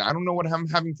next year. I mean, I don't know what I'm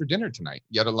having for dinner tonight,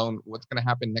 yet alone what's going to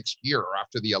happen next year or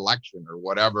after the election or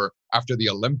whatever, after the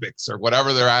Olympics or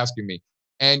whatever they're asking me.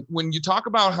 And when you talk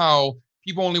about how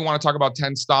people only want to talk about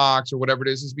 10 stocks or whatever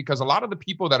it is because a lot of the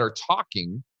people that are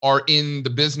talking are in the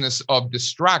business of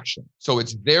distraction. So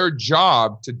it's their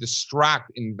job to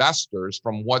distract investors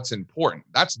from what's important.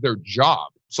 That's their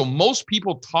job. So most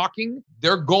people talking,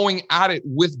 they're going at it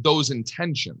with those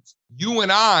intentions. You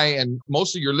and I, and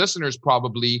most of your listeners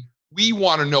probably, we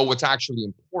want to know what's actually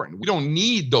important. We don't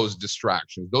need those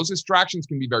distractions. Those distractions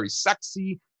can be very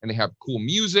sexy and they have cool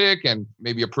music and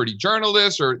maybe a pretty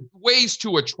journalist or ways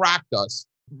to attract us.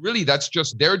 Really, that's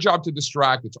just their job to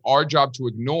distract. It's our job to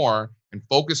ignore and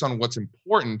focus on what's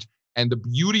important. And the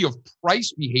beauty of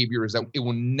price behavior is that it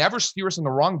will never steer us in the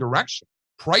wrong direction.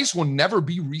 Price will never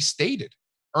be restated.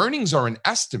 Earnings are an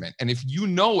estimate. And if you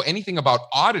know anything about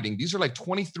auditing, these are like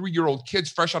 23-year-old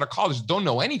kids fresh out of college, don't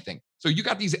know anything. So you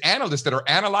got these analysts that are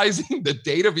analyzing the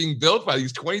data being built by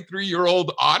these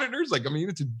 23-year-old auditors. Like, I mean,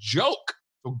 it's a joke.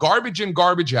 So garbage in,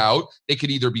 garbage out. They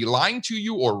could either be lying to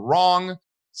you or wrong.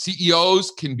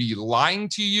 CEOs can be lying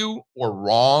to you or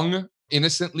wrong,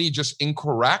 innocently, just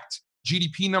incorrect.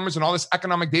 GDP numbers and all this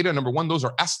economic data, number one, those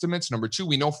are estimates. Number two,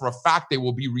 we know for a fact they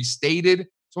will be restated.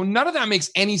 So none of that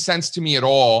makes any sense to me at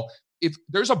all. If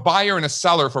there's a buyer and a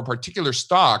seller for a particular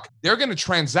stock, they're going to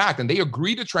transact and they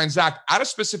agree to transact at a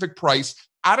specific price,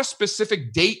 at a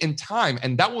specific date and time,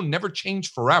 and that will never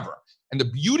change forever. And the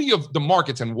beauty of the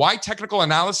markets and why technical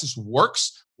analysis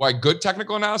works, why good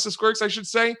technical analysis works, I should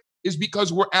say, is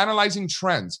because we're analyzing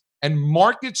trends and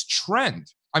markets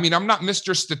trend. I mean, I'm not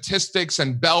Mr. Statistics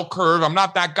and bell curve. I'm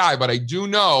not that guy, but I do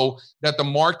know that the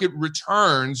market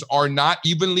returns are not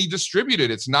evenly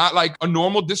distributed. It's not like a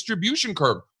normal distribution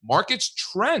curve. Markets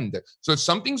trend. So if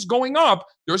something's going up,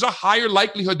 there's a higher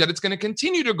likelihood that it's going to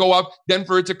continue to go up than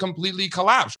for it to completely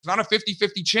collapse. It's not a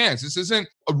 50-50 chance. This isn't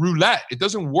a roulette. It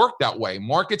doesn't work that way.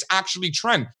 Markets actually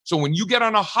trend. So when you get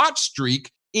on a hot streak,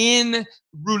 in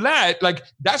roulette, like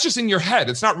that's just in your head.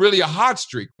 It's not really a hot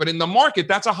streak, but in the market,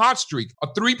 that's a hot streak. A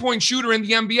 3-point shooter in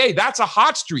the NBA, that's a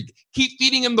hot streak. Keep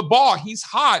feeding him the ball. He's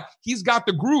hot. He's got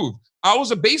the groove. I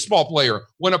was a baseball player.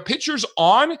 When a pitcher's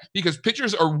on, because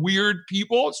pitchers are weird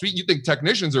people. So you think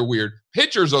technicians are weird.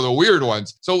 Pitchers are the weird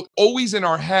ones. So always in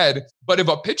our head. But if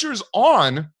a pitcher's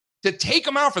on, to take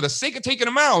him out for the sake of taking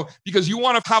him out because you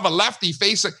want to have a lefty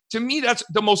face. To me, that's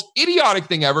the most idiotic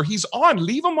thing ever. He's on.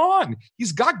 Leave him on.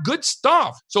 He's got good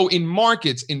stuff. So in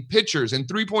markets, in pitchers, in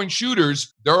 3-point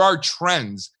shooters, there are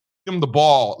trends. Give him the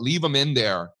ball. Leave him in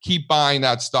there. Keep buying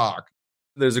that stock.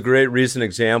 There's a great recent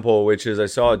example, which is I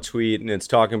saw a tweet and it's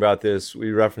talking about this.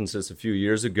 We referenced this a few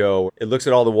years ago. It looks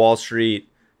at all the Wall Street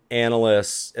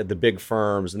analysts at the big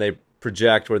firms and they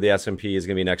project where the S&P is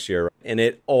going to be next year. And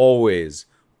it always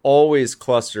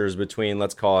clusters between,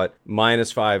 let's call it,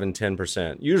 -5 and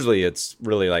 10%. Usually it's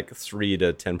really like 3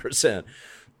 to 10%.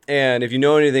 And if you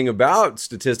know anything about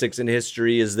statistics and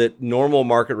history, is that normal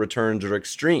market returns are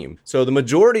extreme. So the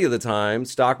majority of the time,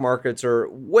 stock markets are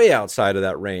way outside of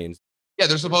that range. Yeah,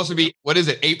 they're supposed to be,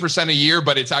 8% a year,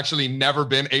 but it's actually never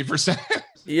been 8%.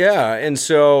 Yeah. And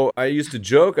so I used to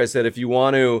joke, I said, if you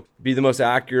want to be the most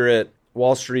accurate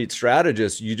Wall Street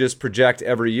strategist, you just project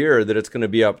every year that it's going to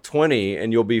be up 20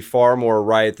 and you'll be far more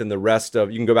right than the rest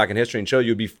of, you can go back in history and show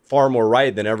you'll be far more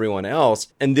right than everyone else.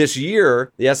 And this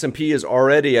year, the S&P is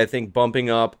already, I think, bumping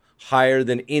up higher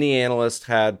than any analyst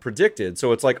had predicted.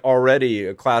 So it's like already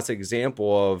a classic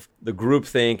example of the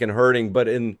groupthink and hurting. But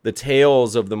in the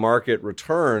tails of the market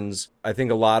returns, I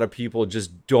think a lot of people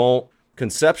just don't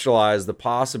conceptualize the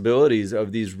possibilities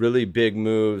of these really big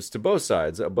moves to both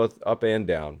sides, both up and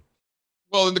down.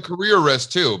 Well, in the career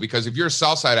risk too, because if you're a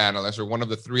sell side analyst or one of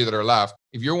the 3 that are left,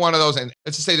 if you're one of those, and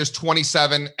let's just say there's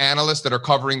 27 analysts that are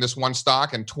covering this one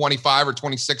stock and 25 or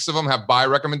 26 of them have buy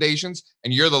recommendations,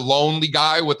 and you're the lonely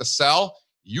guy with the sell,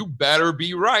 you better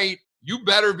be right. You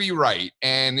better be right.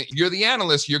 And if you're the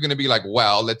analyst, you're going to be like,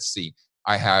 well, let's see.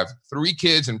 I have 3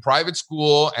 kids in private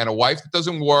school and a wife that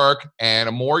doesn't work and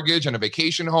a mortgage and a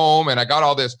vacation home. And I got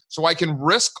all this. So I can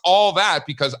risk all that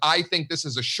because I think this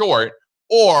is a short,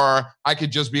 or I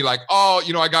could just be like, oh,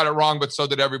 I got it wrong, but so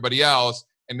did everybody else.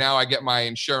 And now I get my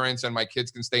insurance and my kids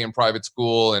can stay in private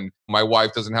school and my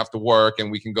wife doesn't have to work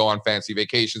and we can go on fancy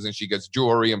vacations and she gets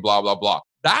jewelry and blah, blah, blah.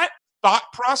 That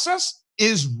thought process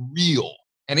is real.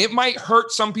 And it might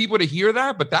hurt some people to hear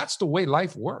that, but that's the way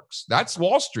life works. That's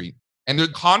Wall Street. And the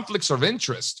conflicts of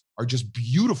interest are just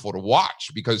beautiful to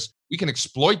watch because we can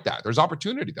exploit that. There's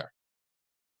opportunity there.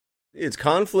 It's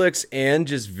conflicts and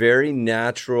just very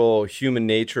natural human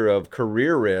nature of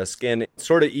career risk. And it's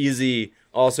sort of easy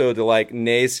also to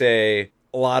naysay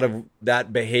a lot of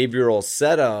that behavioral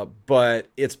setup, but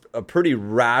it's a pretty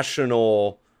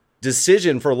rational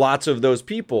decision for lots of those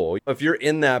people. If you're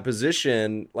in that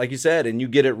position, like you said, and you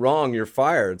get it wrong, you're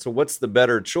fired. So what's the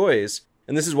better choice?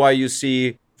 And this is why you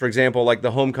see, for example,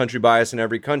 the home country bias in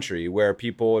every country, where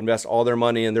people invest all their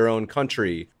money in their own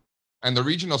country. And the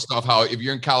regional stuff, how if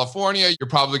you're in California, you're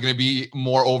probably going to be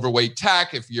more overweight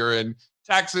tech. If you're in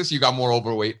Texas, you got more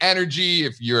overweight energy.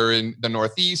 If you're in the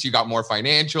Northeast, you got more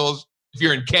financials. If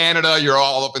you're in Canada, you're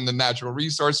all up in the natural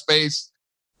resource space.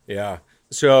 Yeah.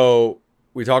 So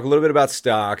we talk a little bit about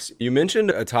stocks. You mentioned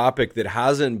a topic that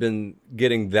hasn't been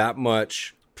getting that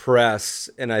much press,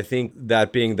 and I think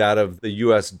that being that of the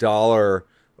US dollar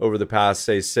over the past,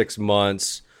 say, 6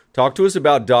 months. Talk to us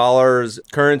about dollars,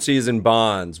 currencies, and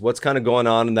bonds. What's kind of going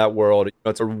on in that world?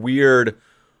 It's a weird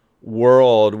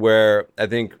world where I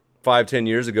think 5-10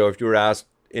 years ago, if you were asked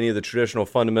any of the traditional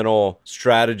fundamental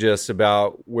strategists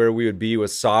about where we would be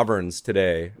with sovereigns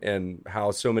today and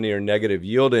how so many are negative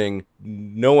yielding,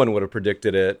 no one would have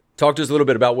predicted it. Talk to us a little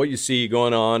bit about what you see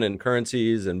going on in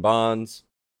currencies and bonds.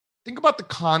 Think about the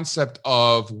concept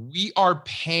of we are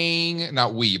paying,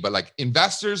 not we, but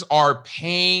investors are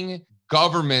paying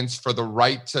governments for the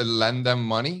right to lend them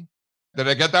money. Did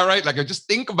I get that right? I just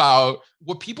think about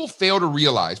what people fail to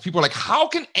realize. People are like, how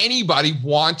can anybody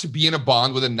want to be in a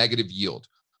bond with a negative yield?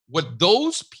 What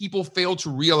those people fail to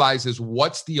realize is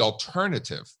what's the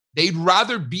alternative? They'd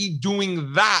rather be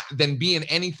doing that than be in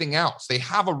anything else. They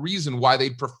have a reason why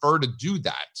they'd prefer to do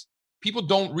that. People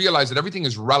don't realize that everything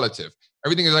is relative.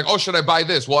 Everything is oh, should I buy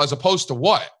this? Well, as opposed to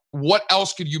what? What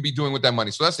else could you be doing with that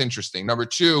money? So that's interesting. Number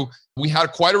 2, we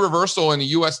had quite a reversal in the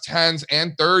US 10s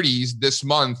and 30s this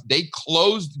month. They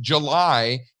closed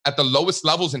July at the lowest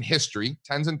levels in history,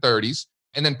 10s and 30s,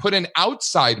 and then put in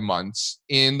outside months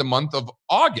in the month of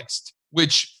August,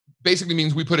 which basically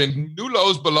means we put in new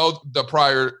lows below the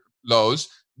prior lows,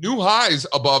 new highs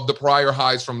above the prior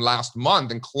highs from last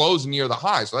month, and close near the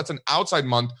high. So that's an outside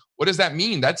month. What does that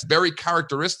mean? That's very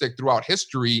characteristic throughout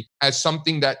history as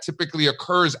something that typically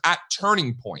occurs at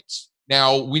turning points.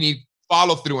 Now, we need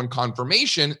follow through and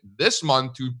confirmation this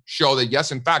month to show that,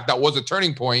 yes, in fact, that was a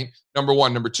turning point. Number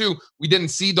 1. Number 2, we didn't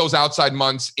see those outside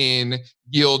months in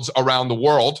yields around the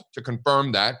world to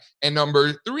confirm that. And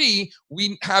number 3,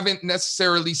 we haven't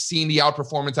necessarily seen the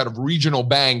outperformance out of regional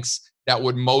banks that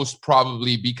would most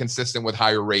probably be consistent with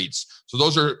higher rates. So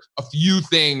those are a few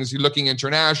things. You're looking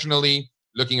internationally,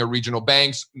 looking at regional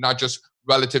banks, not just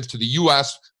relative to the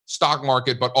US stock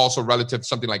market, but also relative to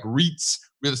something like REITs,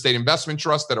 real estate investment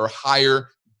trusts, that are higher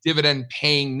dividend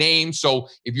paying names. So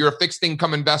if you're a fixed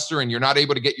income investor and you're not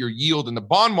able to get your yield in the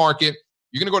bond market,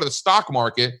 you're going to go to the stock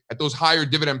market at those higher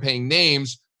dividend paying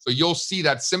names. So you'll see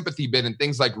that sympathy bid in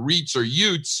things like REITs or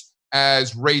UTs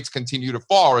as rates continue to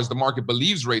fall, or as the market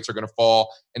believes rates are going to fall.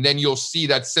 And then you'll see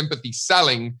that sympathy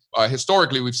selling.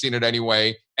 Historically, we've seen it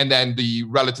anyway. And then the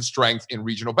relative strength in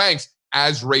regional banks.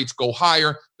 As rates go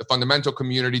higher, the fundamental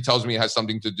community tells me it has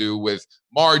something to do with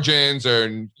margins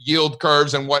and yield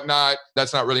curves and whatnot.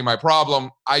 That's not really my problem.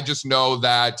 I just know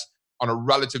that on a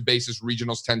relative basis,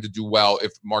 regionals tend to do well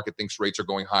if the market thinks rates are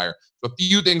going higher. So a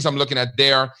few things I'm looking at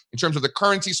there. In terms of the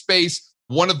currency space,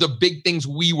 one of the big things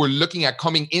we were looking at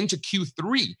coming into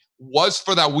Q3 was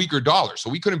for that weaker dollar. So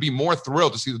we couldn't be more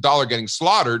thrilled to see the dollar getting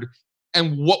slaughtered.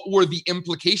 And what were the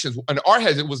implications? In our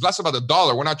heads, it was less about the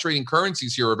dollar. We're not trading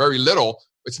currencies here, or very little.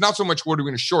 It's not so much what are we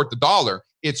going to short the dollar.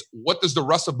 It's what does the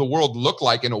rest of the world look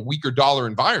like in a weaker dollar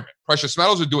environment? Precious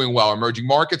metals are doing well. Emerging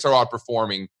markets are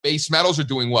outperforming. Base metals are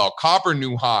doing well. Copper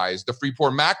new highs. The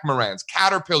Freeport McMorans,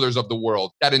 Caterpillars of the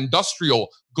world. That industrial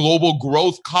global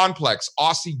growth complex.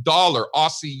 Aussie dollar,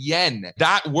 Aussie yen.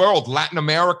 That world, Latin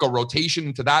America, rotation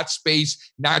into that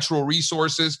space. Natural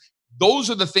resources. Those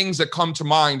are the things that come to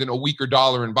mind in a weaker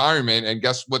dollar environment. And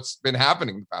guess what's been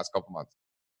happening the past couple months?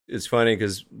 It's funny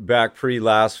because back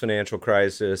pre-last financial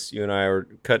crisis, you and I were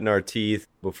cutting our teeth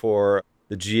before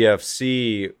the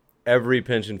GFC. every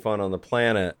pension fund on the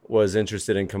planet was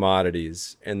interested in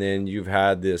commodities. And then you've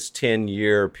had this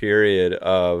 10-year period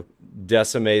of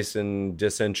decimation,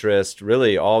 disinterest,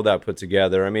 really all that put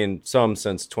together. I mean, some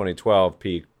since 2012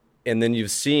 peak. And then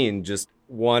you've seen just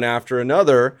one after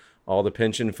another, all the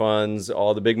pension funds,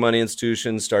 all the big money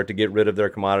institutions start to get rid of their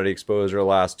commodity exposure the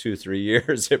last 2-3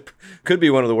 years. It could be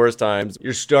one of the worst times.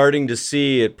 You're starting to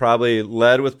see it probably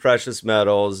led with precious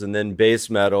metals, and then base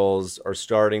metals are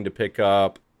starting to pick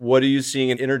up. What are you seeing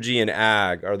in energy and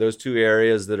ag? Are those two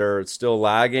areas that are still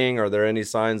lagging? Are there any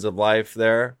signs of life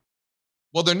there?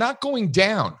 Well, they're not going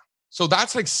down. So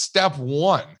that's like step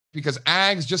one, because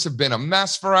ags just have been a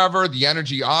mess forever. The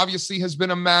energy obviously has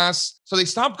been a mess. So they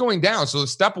stopped going down. So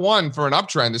step one for an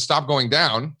uptrend is stop going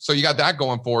down. So you got that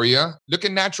going for you. Look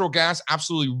at natural gas,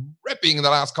 absolutely ripping in the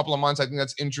last couple of months. I think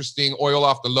that's interesting. Oil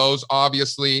off the lows,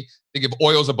 obviously. I think if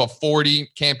oil's above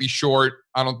 40, can't be short,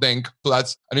 I don't think. So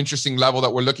that's an interesting level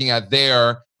that we're looking at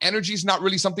there. Energy is not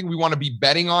really something we want to be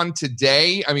betting on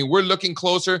today. I mean, we're looking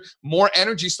closer. More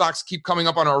energy stocks keep coming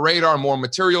up on our radar. More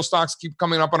material stocks keep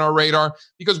coming up on our radar.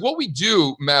 Because what we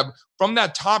do, Meb, from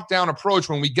that top-down approach,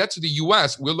 when we get to the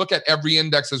US, we'll look at every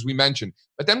index, as we mentioned.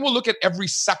 But then we'll look at every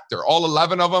sector, all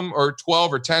 11 of them, or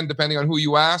 12 or 10, depending on who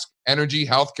you ask. Energy,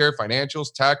 healthcare,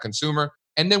 financials, tech, consumer.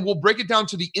 And then we'll break it down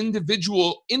to the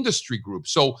individual industry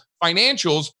groups. So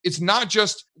financials, it's not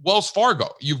just Wells Fargo.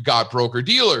 You've got broker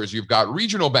dealers, you've got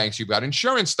regional banks, you've got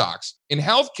insurance stocks. In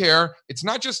healthcare, it's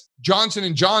not just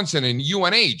Johnson & Johnson and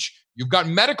UNH. You've got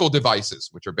medical devices,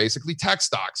 which are basically tech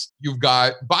stocks. You've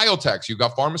got biotechs, you've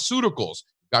got pharmaceuticals,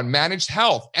 you've got managed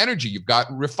health, energy, you've got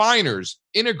refiners,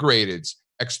 integrateds,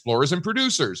 explorers and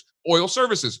producers, oil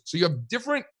services. So you have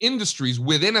different industries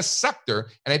within a sector.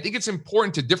 And I think it's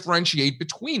important to differentiate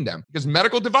between them, because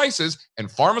medical devices and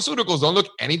pharmaceuticals don't look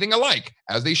anything alike,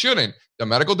 as they shouldn't. The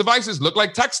medical devices look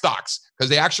like tech stocks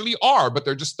because they actually are, but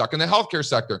they're just stuck in the healthcare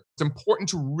sector. It's important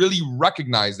to really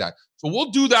recognize that. So we'll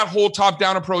do that whole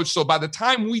top-down approach. So by the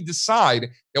time we decide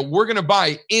that we're going to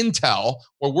buy Intel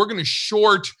or we're going to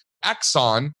short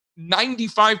Exxon,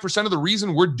 95% of the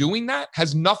reason we're doing that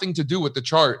has nothing to do with the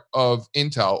chart of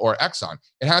Intel or Exxon.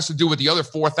 It has to do with the other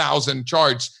 4,000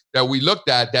 charts that we looked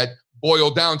at that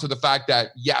boil down to the fact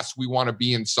that, yes, we want to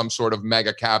be in some sort of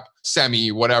mega cap,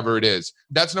 semi, whatever it is.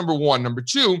 That's number one. Number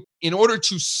two, in order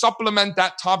to supplement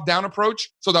that top-down approach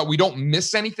so that we don't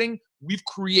miss anything, we've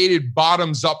created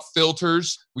bottoms-up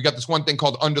filters. We got this one thing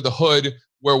called Under the Hood,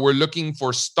 where we're looking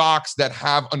for stocks that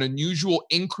have an unusual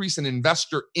increase in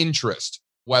investor interest.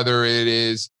 Whether it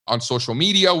is on social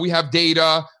media, we have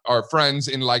data. Our friends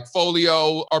in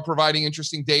Likefolio are providing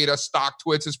interesting data.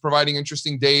 StockTwits is providing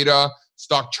interesting data.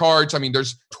 Stock charts. I mean,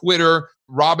 there's Twitter.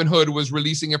 Robinhood was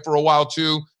releasing it for a while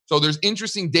too. So there's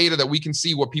interesting data that we can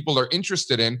see what people are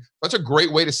interested in. That's a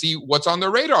great way to see what's on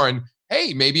their radar. And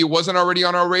hey, maybe it wasn't already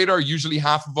on our radar. Usually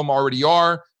half of them already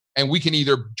are. And we can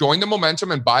either join the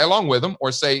momentum and buy along with them,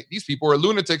 or say, these people are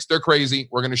lunatics. They're crazy.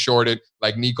 We're going to short it,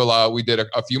 like Nicola, we did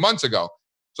a few months ago.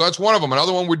 So that's one of them.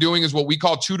 Another one we're doing is what we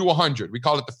call 2 to 100. We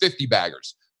call it the 50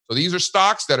 baggers. So these are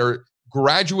stocks that are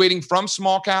graduating from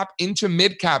small cap into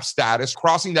mid cap status,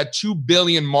 crossing that 2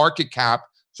 billion market cap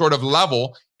sort of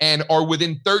level, and are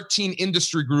within 13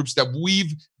 industry groups that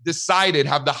we've decided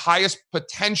have the highest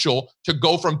potential to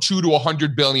go from 2 to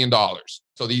 $100 billion.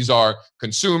 So these are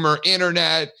consumer,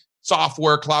 internet,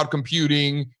 software, cloud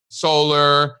computing,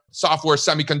 solar, software,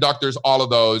 semiconductors, all of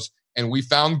those. And we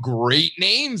found great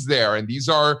names there. And these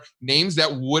are names that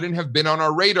wouldn't have been on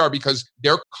our radar because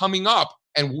they're coming up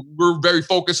and we're very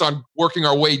focused on working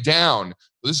our way down.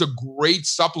 This is a great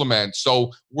supplement.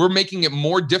 So we're making it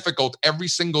more difficult every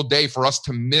single day for us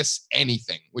to miss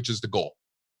anything, which is the goal.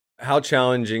 How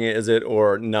challenging is it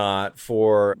or not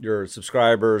for your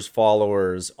subscribers,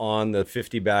 followers on the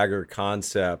 50 bagger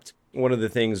concept? One of the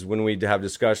things when we have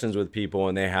discussions with people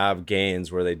and they have gains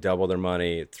where they double their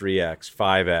money 3x,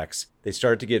 5x, they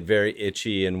start to get very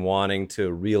itchy and wanting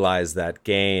to realize that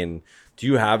gain. Do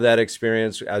you have that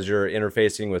experience as you're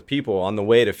interfacing with people on the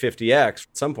way to 50x?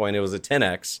 At some point, it was a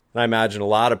 10x. And I imagine a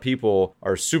lot of people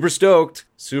are super stoked,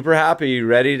 super happy,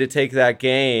 ready to take that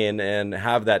gain and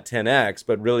have that 10x.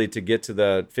 But really to get to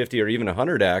the 50 or even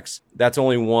 100x, that's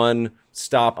only one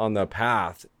stop on the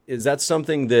path. Is that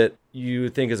something that you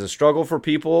think is a struggle for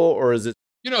people, or is it?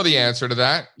 You know the answer to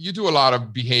that. You do a lot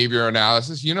of behavior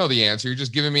analysis. You know the answer. You're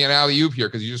just giving me an alley-oop here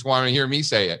because you just want to hear me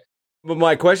say it. But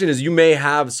my question is, you may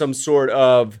have some sort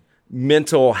of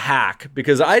mental hack,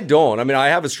 because I don't. I mean, I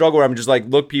have a struggle where I'm just like,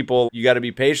 look, people, you got to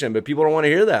be patient, but people don't want to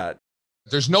hear that.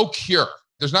 There's no cure.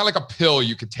 There's not like a pill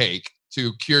you could take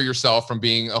to cure yourself from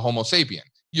being a Homo sapien.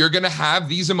 You're going to have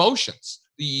these emotions.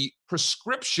 The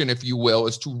prescription, if you will,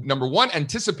 is to, number one,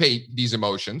 anticipate these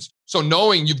emotions. So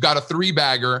knowing you've got a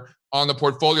 3-bagger on the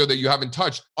portfolio that you haven't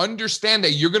touched, understand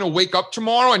that you're going to wake up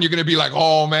tomorrow and you're going to be like,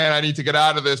 oh man, I need to get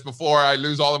out of this before I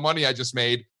lose all the money I just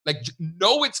made. Like,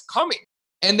 know it's coming.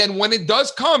 And then when it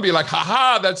does come, be like,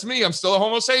 haha, that's me. I'm still a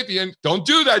Homo sapien. Don't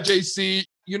do that, JC.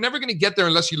 You're never going to get there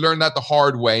unless you learn that the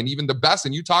hard way. And even the best,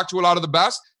 and you talk to a lot of the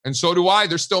best, and so do I,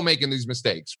 they're still making these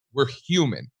mistakes. We're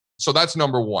human. So that's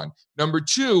number one. Number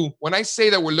two, when I say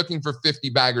that we're looking for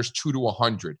 50 baggers, 2 to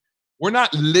 100, we're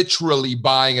not literally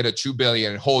buying it at 2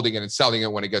 billion and holding it and selling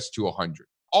it when it gets to 100.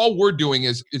 All we're doing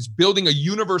is building a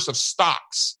universe of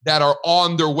stocks that are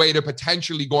on their way to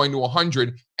potentially going to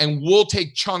 100, and we'll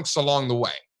take chunks along the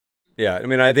way. Yeah, I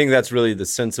mean, I think that's really the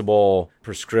sensible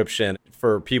prescription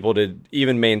for people to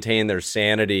even maintain their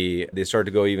sanity. They start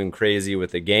to go even crazy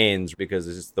with the gains because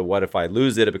it's just the what if I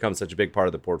lose it? It becomes such a big part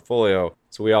of the portfolio.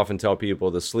 So we often tell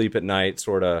people the sleep at night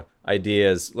sort of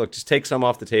idea is, look, just take some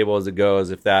off the table as it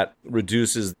goes. If that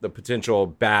reduces the potential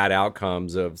bad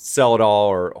outcomes of sell it all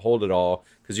or hold it all,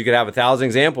 because you could have 1,000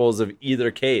 examples of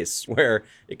either case where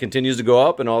it continues to go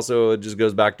up and also it just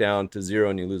goes back down to zero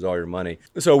and you lose all your money.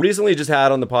 So recently just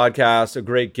had on the podcast a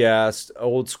great guest,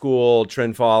 old school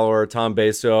trend follower, Tom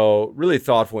Basso, really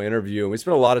thoughtful interview. And we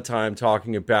spent a lot of time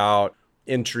talking about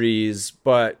entries,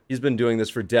 but he's been doing this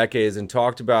for decades and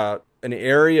talked about an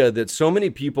area that so many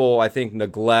people, I think,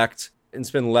 neglect and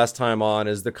spend less time on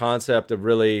is the concept of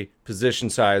really position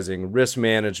sizing, risk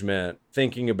management,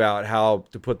 thinking about how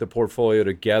to put the portfolio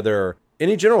together.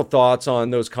 Any general thoughts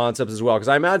on those concepts as well? Because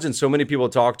I imagine so many people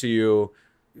talk to you,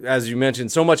 as you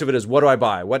mentioned, so much of it is what do I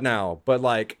buy? What now? But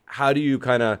like, how do you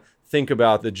kind of think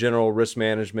about the general risk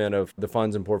management of the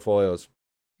funds and portfolios?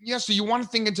 Yeah, so you want to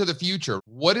think into the future.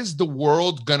 What is the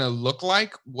world going to look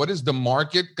like? What is the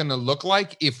market going to look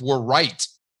like if we're right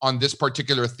on this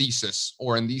particular thesis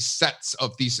or in these sets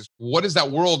of theses? What does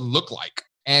that world look like?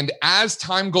 And as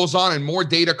time goes on and more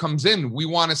data comes in, we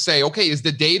want to say, okay, is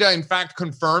the data in fact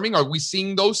confirming? Are we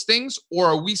seeing those things? Or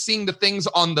are we seeing the things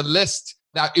on the list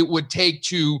that it would take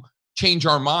to change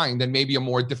our mind and maybe a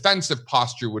more defensive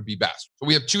posture would be best? So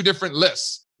we have two different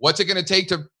lists. What's it going to take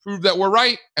to prove that we're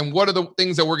right? And what are the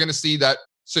things that we're going to see that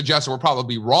suggest we're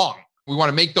probably wrong? We want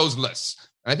to make those lists.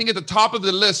 And I think at the top of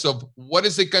the list of what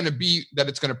is it going to be that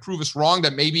it's going to prove us wrong,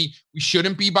 that maybe we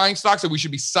shouldn't be buying stocks, that we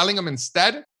should be selling them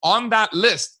instead, on that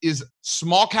list is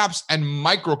small caps and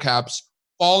micro caps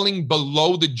falling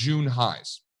below the June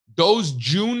highs. Those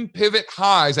June pivot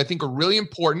highs, I think, are really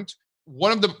important.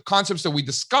 One of the concepts that we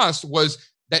discussed was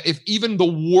that if even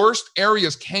the worst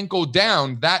areas can't go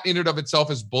down, that in and of itself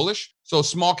is bullish. So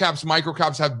small caps, micro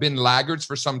caps have been laggards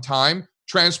for some time.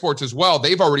 Transports as well,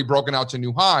 they've already broken out to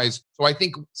new highs. So I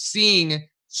think seeing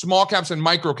small caps and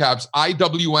micro caps,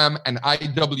 IWM and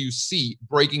IWC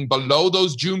breaking below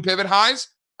those June pivot highs,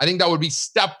 I think that would be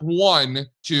step one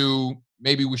to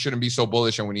maybe we shouldn't be so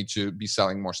bullish and we need to be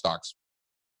selling more stocks.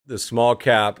 The small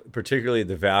cap, particularly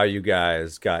the value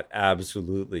guys, got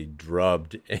absolutely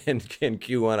drubbed in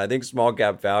Q1. I think small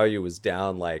cap value was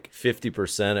down like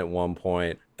 50% at one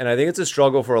point. And I think it's a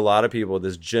struggle for a lot of people,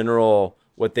 this general,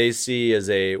 what they see as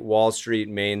a Wall Street,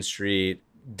 Main Street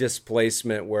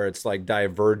displacement where it's like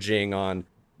diverging on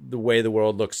the way the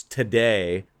world looks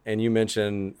today. And you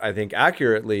mentioned, I think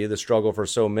accurately, the struggle for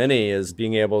so many is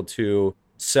being able to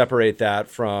separate that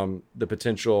from the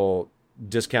potential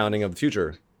discounting of the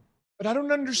future. But I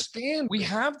don't understand. We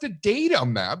have the data,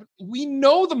 Meb. We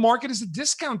know the market is a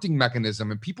discounting mechanism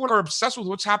and people are obsessed with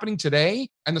what's happening today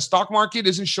and the stock market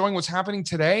isn't showing what's happening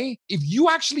today. If you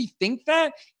actually think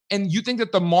that and you think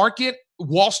that the market,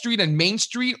 Wall Street and Main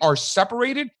Street are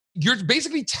separated, you're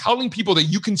basically telling people that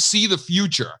you can see the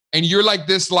future and you're like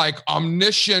this like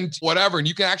omniscient whatever and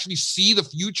you can actually see the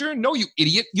future. No, you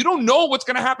idiot. You don't know what's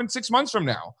going to happen 6 months from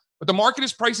now. But the market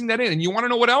is pricing that in. And you want to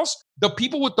know what else? The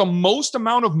people with the most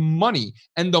amount of money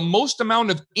and the most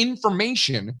amount of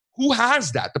information, who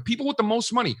has that? The people with the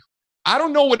most money. I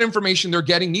don't know what information they're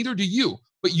getting, neither do you.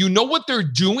 But you know what they're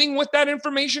doing with that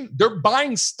information? They're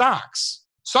buying stocks.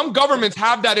 Some governments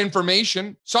have that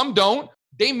information. Some don't.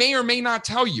 They may or may not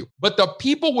tell you. But the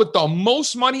people with the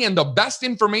most money and the best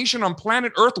information on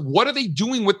planet Earth, what are they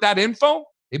doing with that info?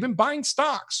 They've been buying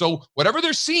stocks. So whatever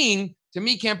they're seeing, to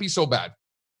me, can't be so bad.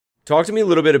 Talk to me a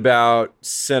little bit about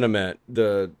sentiment,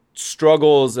 the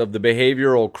struggles of the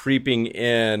behavioral creeping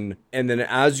in. And then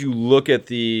as you look at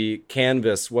the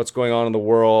canvas, what's going on in the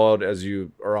world, as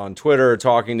you are on Twitter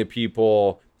talking to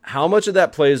people, how much of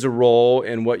that plays a role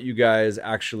in what you guys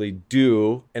actually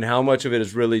do? And how much of it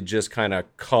is really just kind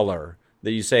of color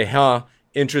that you say,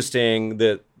 interesting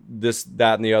that this,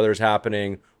 that, and the other is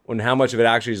happening and how much of it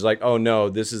actually is like, oh no,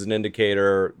 this is an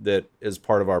indicator that is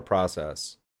part of our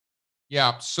process?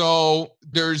 Yeah. So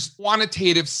there's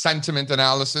quantitative sentiment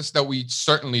analysis that we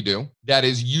certainly do that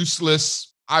is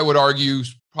useless. I would argue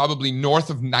probably north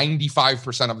of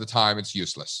 95% of the time it's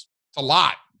useless. It's a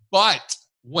lot. But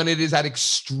when it is at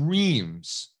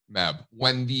extremes, Meb,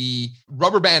 when the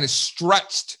rubber band is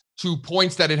stretched to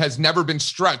points that it has never been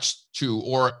stretched to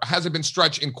or hasn't been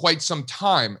stretched in quite some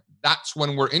time, that's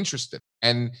when we're interested.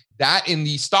 And that in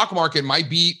the stock market might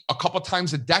be a couple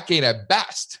times a decade at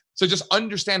best. So just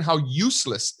understand how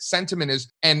useless sentiment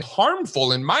is and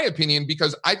harmful, in my opinion,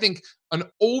 because I think an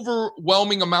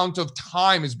overwhelming amount of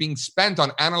time is being spent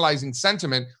on analyzing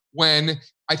sentiment when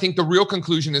I think the real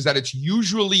conclusion is that it's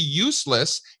usually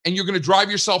useless and you're going to drive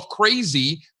yourself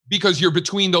crazy because you're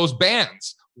between those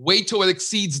bands. Wait till it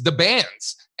exceeds the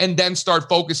bands and then start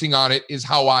focusing on it is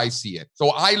how I see it. So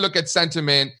I look at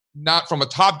sentiment not from a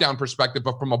top-down perspective,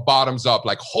 but from a bottoms-up,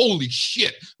 like, holy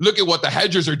shit, look at what the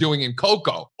hedgers are doing in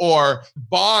cocoa, or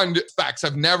bond specs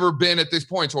have never been at this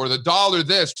point, or the dollar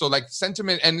this. So like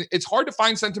sentiment, and it's hard to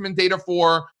find sentiment data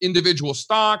for individual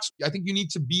stocks. I think you need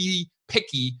to be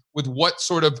picky with what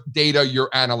sort of data you're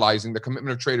analyzing. The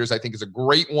commitment of traders, I think, is a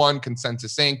great one.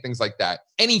 Consensus saying, things like that.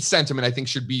 Any sentiment, I think,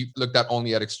 should be looked at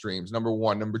only at extremes, number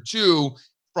one. Number two,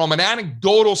 from an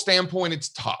anecdotal standpoint, it's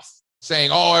tough.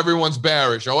 Saying, oh, everyone's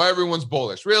bearish. Oh, everyone's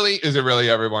bullish. Really? Is it really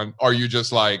everyone? Are you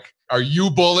just like, are you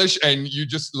bullish and you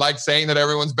just like saying that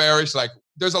everyone's bearish? Like,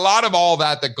 there's a lot of all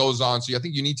that goes on. So I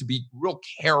think you need to be real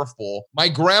careful. My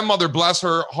grandmother, bless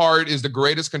her heart, is the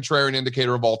greatest contrarian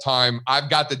indicator of all time.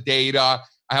 I've got the data.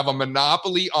 I have a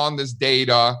monopoly on this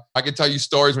data. I can tell you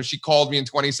stories when she called me in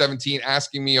 2017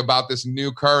 asking me about this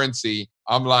new currency.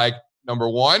 I'm like, number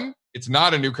one, it's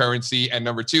not a new currency. And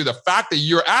number two, the fact that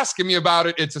you're asking me about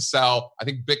it, it's a sell. I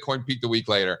think Bitcoin peaked a week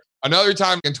later. Another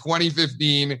time in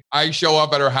 2015, I show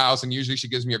up at her house and usually she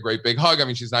gives me a great big hug. I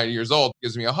mean, she's 90 years old,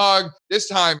 gives me a hug. This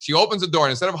time she opens the door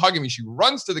and instead of hugging me, she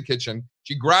runs to the kitchen.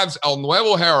 She grabs El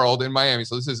Nuevo Herald in Miami.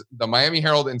 So this is the Miami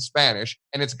Herald in Spanish.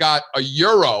 And it's got a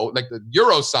euro, like the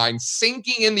euro sign,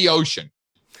 sinking in the ocean.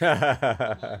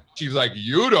 She's like,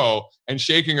 Euro, and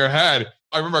shaking her head.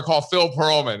 I remember I called Phil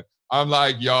Perlman. I'm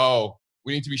like, yo,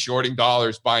 we need to be shorting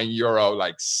dollars, buying euro,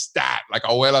 like stat, like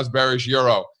abuela's bearish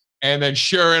euro. And then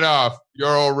sure enough,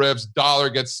 euro rips, dollar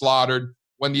gets slaughtered.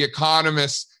 When The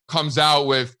Economist comes out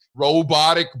with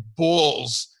robotic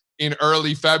bulls in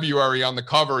early February on the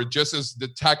cover, just as the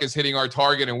tech is hitting our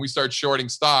target and we start shorting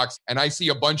stocks, and I see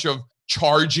a bunch of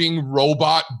charging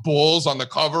robot bulls on the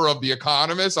cover of The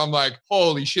Economist, I'm like,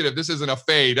 holy shit, if this isn't a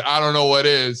fade, I don't know what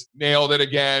is. Nailed it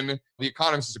again. The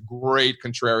Economist is a great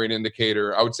contrarian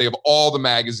indicator. I would say of all the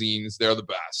magazines, they're the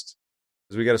best.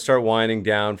 We got to start winding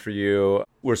down for you.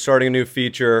 We're starting a new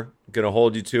feature. Going to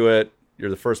hold you to it. You're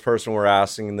the first person we're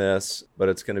asking this, but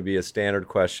it's going to be a standard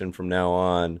question from now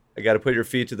on. I got to put your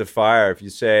feet to the fire. If you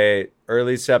say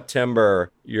early September,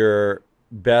 your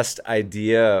best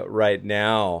idea right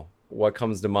now, what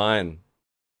comes to mind?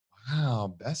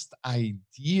 Wow, best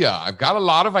idea. I've got a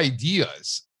lot of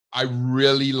ideas. I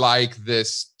really like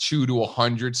this 2 to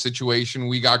 100 situation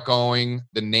we got going.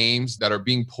 The names that are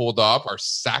being pulled up are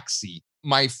sexy.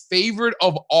 My favorite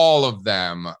of all of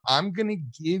them, I'm going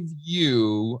to give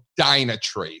you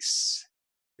Dynatrace.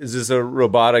 Is this a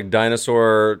robotic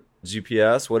dinosaur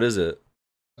GPS? What is it?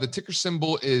 The ticker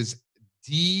symbol is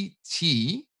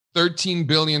DT, $13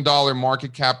 billion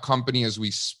market cap company as we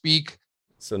speak.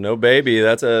 So no baby.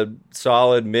 That's a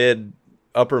solid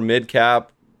upper mid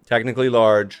cap, technically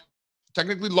large.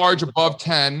 Technically large above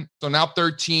 10. So now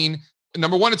 13.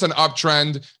 Number one, it's an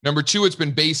uptrend. Number two, it's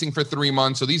been basing for 3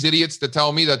 months. So these idiots that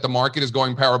tell me that the market is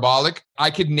going parabolic, I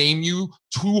could name you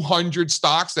 200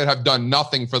 stocks that have done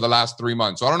nothing for the last 3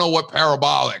 months. So I don't know what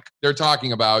parabolic they're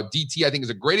talking about. DT, I think, is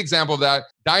a great example of that.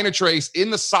 Dynatrace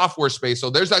in the software space. So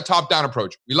there's that top-down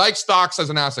approach. We like stocks as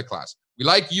an asset class. We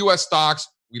like U.S. stocks.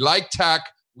 We like tech.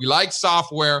 We like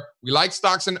software. We like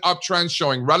stocks in uptrends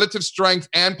showing relative strength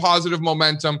and positive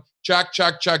momentum. Check,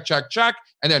 check, check, check, check.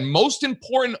 And then most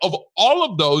important of all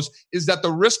of those is that the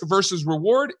risk versus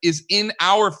reward is in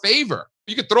our favor.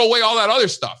 You could throw away all that other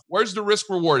stuff. Where's the risk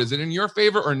reward? Is it in your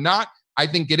favor or not? I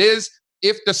think it is.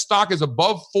 If the stock is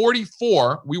above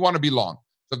 44, we want to be long.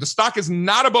 So if the stock is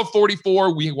not above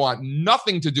 44, we want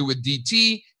nothing to do with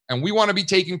DT, and we want to be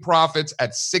taking profits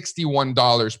at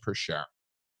 $61 per share.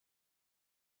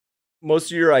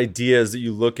 Most of your ideas that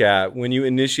you look at when you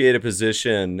initiate a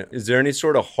position, is there any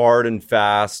sort of hard and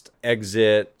fast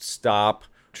exit, stop,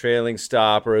 trailing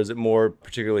stop, or is it more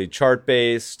particularly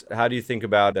chart-based? How do you think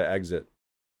about the exit?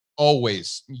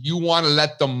 Always. You want to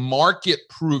let the market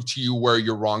prove to you where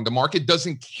you're wrong. The market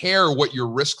doesn't care what your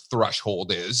risk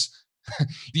threshold is.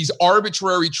 These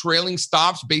arbitrary trailing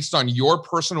stops based on your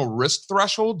personal risk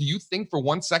threshold. Do you think for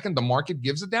 1 second the market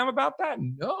gives a damn about that?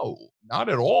 No, not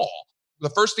at all. The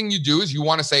first thing you do is you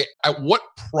want to say, at what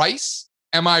price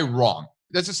am I wrong?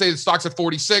 Let's just say the stock's at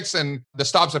 46 and the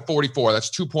stop's at 44.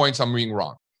 That's 2 points I'm being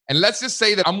wrong. And let's just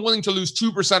say that I'm willing to lose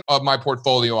 2% of my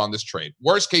portfolio on this trade.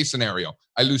 Worst case scenario,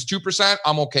 I lose 2%.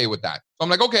 I'm okay with that. So I'm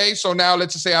like, okay, so now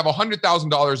let's just say I have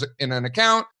 $100,000 in an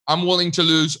account. I'm willing to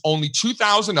lose only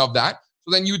 2,000 of that.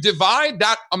 So then you divide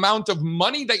that amount of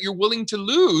money that you're willing to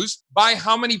lose by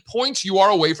how many points you are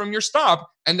away from your stop.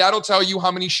 And that'll tell you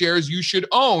how many shares you should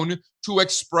own to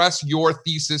express your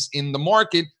thesis in the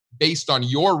market based on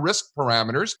your risk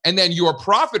parameters. And then your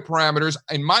profit parameters,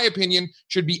 in my opinion,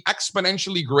 should be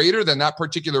exponentially greater than that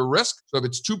particular risk. So if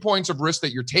it's 2 points of risk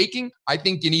that you're taking, I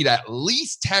think you need at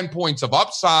least 10 points of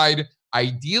upside,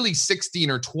 ideally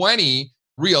 16 or 20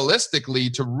 realistically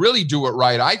to really do it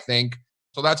right, I think.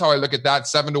 So that's how I look at that.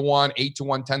 7-1,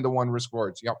 8-1, 10-1 risk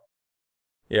rewards. Yep.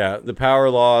 Yeah, the power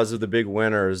laws of the big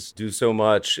winners do so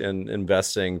much in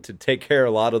investing to take care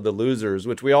of a lot of the losers,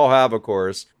 which we all have, of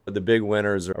course, but the big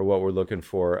winners are what we're looking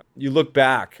for. You look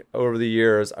back over the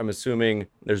years, I'm assuming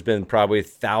there's been probably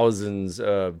thousands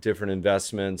of different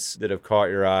investments that have caught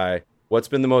your eye. What's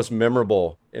been the most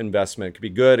memorable investment? It could be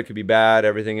good, it could be bad,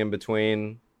 everything in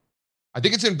between. I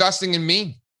think it's investing in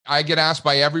me. I get asked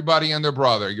by everybody and their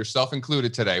brother, yourself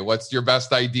included today, what's your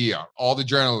best idea? All the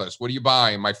journalists, what are you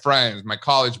buying? My friends, my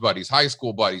college buddies, high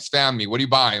school buddies, family, what are you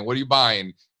buying? What are you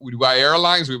buying? We buy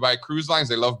airlines, we buy cruise lines.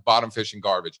 They love bottom fishing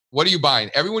garbage. What are you buying?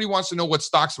 Everybody wants to know what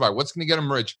stocks to buy. What's going to get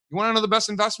them rich? You want to know the best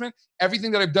investment? Everything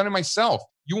that I've done in myself.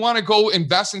 You want to go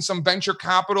invest in some venture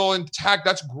capital and tech,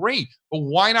 that's great. But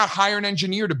why not hire an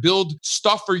engineer to build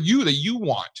stuff for you that you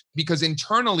want? Because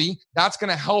internally, that's going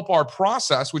to help our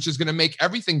process, which is going to make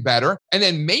everything better. And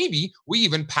then maybe we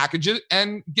even package it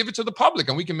and give it to the public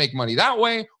and we can make money that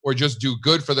way or just do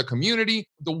good for the community.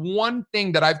 The one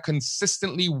thing that I've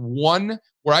consistently won,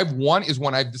 where I've won, is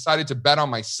when I've decided to bet on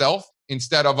myself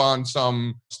instead of on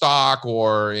some stock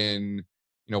or in,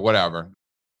 whatever.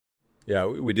 Yeah,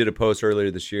 we did a post earlier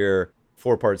this year,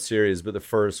 4-part series, but the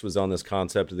first was on this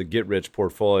concept of the get rich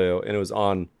portfolio. And it was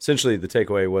on, essentially the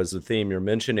takeaway was the theme you're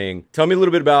mentioning. Tell me a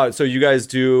little bit about, so you guys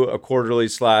do a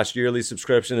quarterly/yearly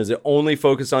subscription. Is it only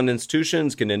focused on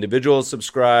institutions? Can individuals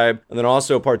subscribe? And then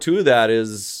also part 2 of that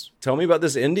is, tell me about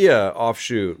this India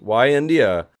offshoot. Why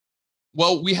India?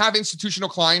 Well, we have institutional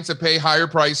clients that pay higher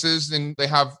prices and they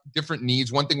have different needs.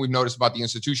 One thing we've noticed about the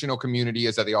institutional community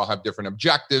is that they all have different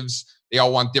objectives. They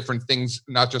all want different things,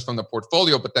 not just from the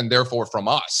portfolio, but then therefore from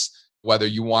us. Whether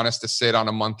you want us to sit on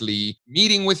a monthly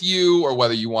meeting with you or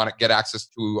whether you want to get access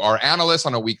to our analysts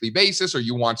on a weekly basis or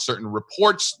you want certain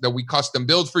reports that we custom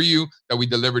build for you that we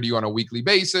deliver to you on a weekly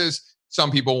basis.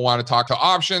 Some people want to talk to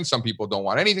options. Some people don't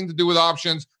want anything to do with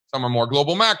options. Some are more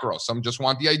global macro. Some just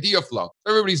want the idea flow.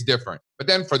 Everybody's different. But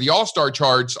then for the all-star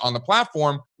charts on the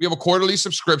platform, we have a quarterly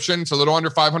subscription. It's a little under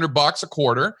 $500 a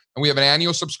quarter. And we have an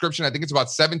annual subscription. I think it's about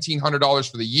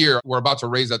 $1,700 for the year. We're about to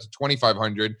raise that to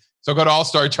 $2,500. So go to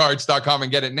allstarcharts.com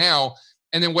and get it now.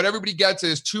 And then what everybody gets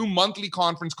is 2 monthly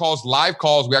conference calls, live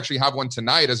calls. We actually have one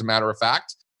tonight, as a matter of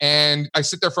fact. And I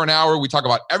sit there for an hour. We talk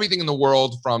about everything in the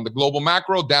world from the global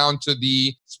macro down to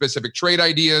the specific trade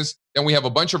ideas. Then we have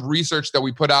a bunch of research that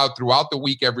we put out throughout the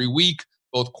week, every week,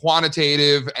 both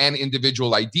quantitative and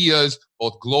individual ideas,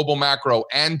 both global macro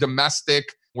and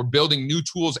domestic. We're building new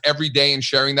tools every day and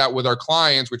sharing that with our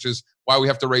clients, which is why we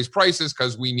have to raise prices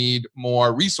because we need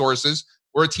more resources.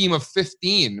 We're a team of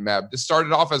 15, Meb. This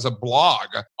started off as a blog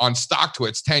on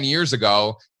StockTwits 10 years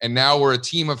ago. And now we're a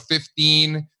team of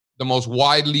 15, the most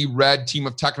widely read team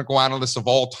of technical analysts of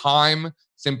all time,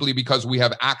 simply because we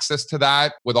have access to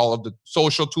that with all of the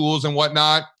social tools and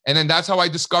whatnot. And then that's how I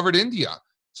discovered India.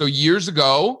 So years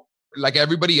ago, like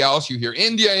everybody else, you hear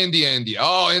India, India, India.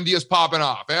 Oh, India's popping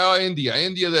off. Oh, India,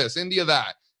 India this, India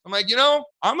that. I'm like,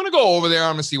 I'm going to go over there.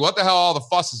 I'm going to see what the hell all the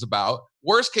fuss is about.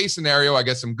 Worst case scenario, I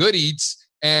get some good eats.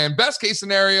 And best case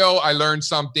scenario, I learn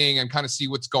something and kind of see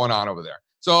what's going on over there.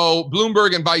 So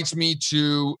Bloomberg invites me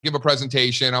to give a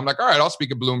presentation. I'm like, all right, I'll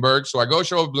speak at Bloomberg. So I go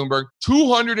show up at Bloomberg,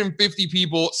 250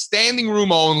 people, standing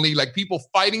room only, like people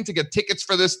fighting to get tickets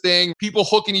for this thing, people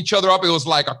hooking each other up. It was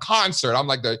like a concert. I'm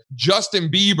like the Justin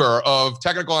Bieber of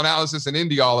technical analysis in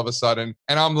India all of a sudden.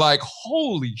 And I'm like,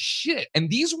 holy shit. And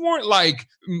these weren't like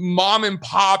mom and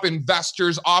pop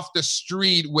investors off the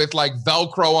street with like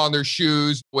Velcro on their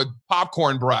shoes with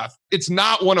popcorn breath. It's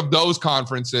not one of those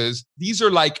conferences. These are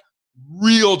like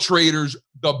real traders,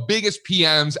 the biggest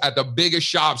PMs at the biggest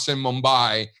shops in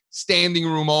Mumbai, standing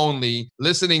room only,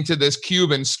 listening to this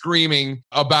Cuban screaming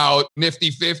about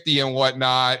Nifty 50 and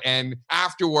whatnot. And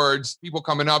afterwards, people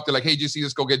coming up, they're like, hey, did you see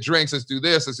this? Go get drinks. Let's do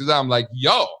this. Let's do that. I'm like,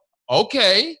 yo,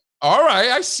 okay. All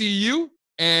right. I see you.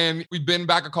 And we've been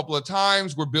back a couple of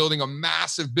times. We're building a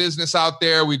massive business out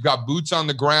there. We've got boots on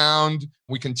the ground.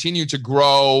 We continue to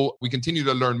grow. We continue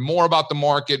to learn more about the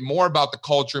market, more about the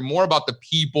culture, more about the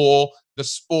people, the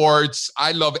sports.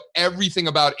 I love everything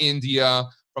about India,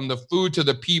 from the food to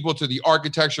the people to the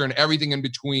architecture and everything in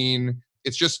between.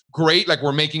 It's just great. Like,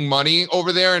 we're making money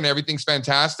over there and everything's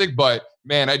fantastic. But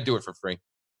man, I'd do it for free.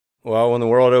 Well, when the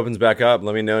world opens back up,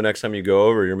 let me know next time you go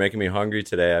over. You're making me hungry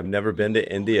today. I've never been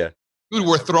to India. Dude,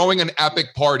 we're throwing an epic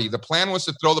party. The plan was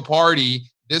to throw the party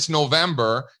this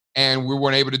November, and we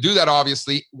weren't able to do that,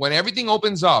 obviously. When everything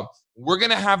opens up, we're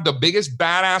going to have the biggest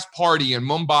badass party in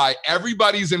Mumbai.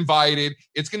 Everybody's invited.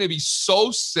 It's going to be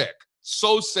so sick.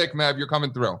 So sick, Mev. You're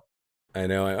coming through. I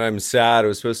know. I'm sad. It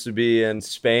was supposed to be in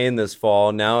Spain this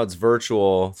fall. Now it's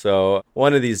virtual. So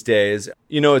one of these days,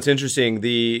 it's interesting.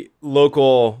 The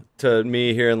local to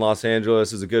me here in Los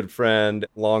Angeles is a good friend,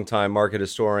 longtime market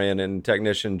historian and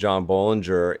technician, John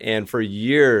Bollinger. And for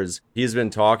years, he's been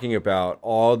talking about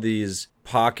all these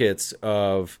pockets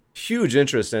of huge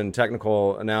interest in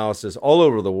technical analysis all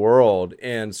over the world.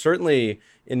 And certainly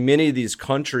in many of these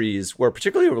countries where,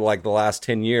 particularly over like the last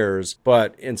 10 years,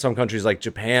 but in some countries like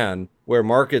Japan, where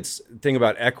markets, think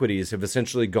about equities, have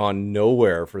essentially gone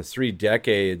nowhere for 3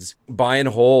 decades. Buy and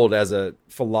hold as a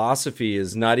philosophy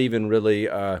is not even really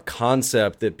a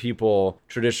concept that people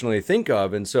traditionally think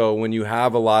of. And so when you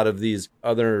have a lot of these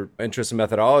other interests and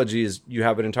methodologies, you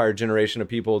have an entire generation of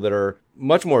people that are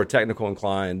much more technical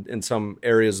inclined in some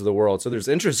areas of the world. So there's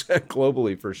interest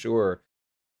globally for sure.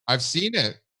 I've seen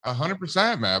it.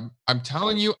 100%, man. I'm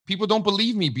telling you, people don't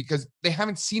believe me because they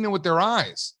haven't seen it with their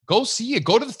eyes. Go see it.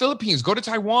 Go to the Philippines. Go to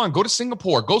Taiwan. Go to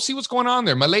Singapore. Go see what's going on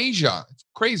there. Malaysia. It's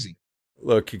crazy.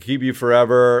 Look, could keep you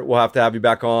forever. We'll have to have you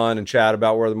back on and chat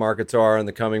about where the markets are in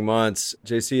the coming months.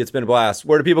 JC, it's been a blast.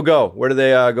 Where do people go? Where do they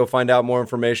go find out more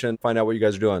information, find out what you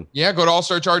guys are doing? Yeah, go to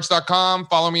allstarcharts.com.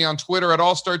 Follow me on Twitter at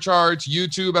allstarcharts,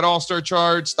 YouTube at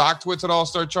allstarcharts, StockTwits at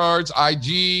allstarcharts,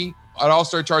 IG at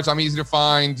allstarcharts. I'm easy to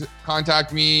find.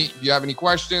 Contact me if you have any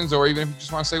questions or even if you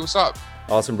just want to say what's up.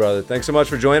 Awesome, brother. Thanks so much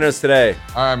for joining us today.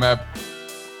 All right, man.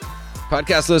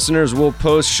 Podcast listeners will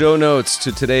post show notes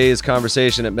to today's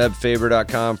conversation at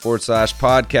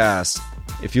mebfaber.com/podcast.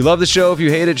 If you love the show, if you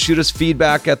hate it, shoot us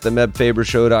feedback at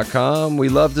themebfabershow.com. We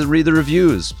love to read the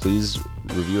reviews. Please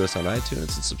review us on iTunes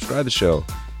and subscribe to the show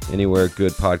anywhere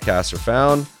good podcasts are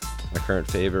found. My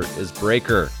current favorite is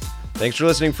Breaker. Thanks for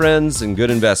listening, friends, and good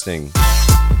investing.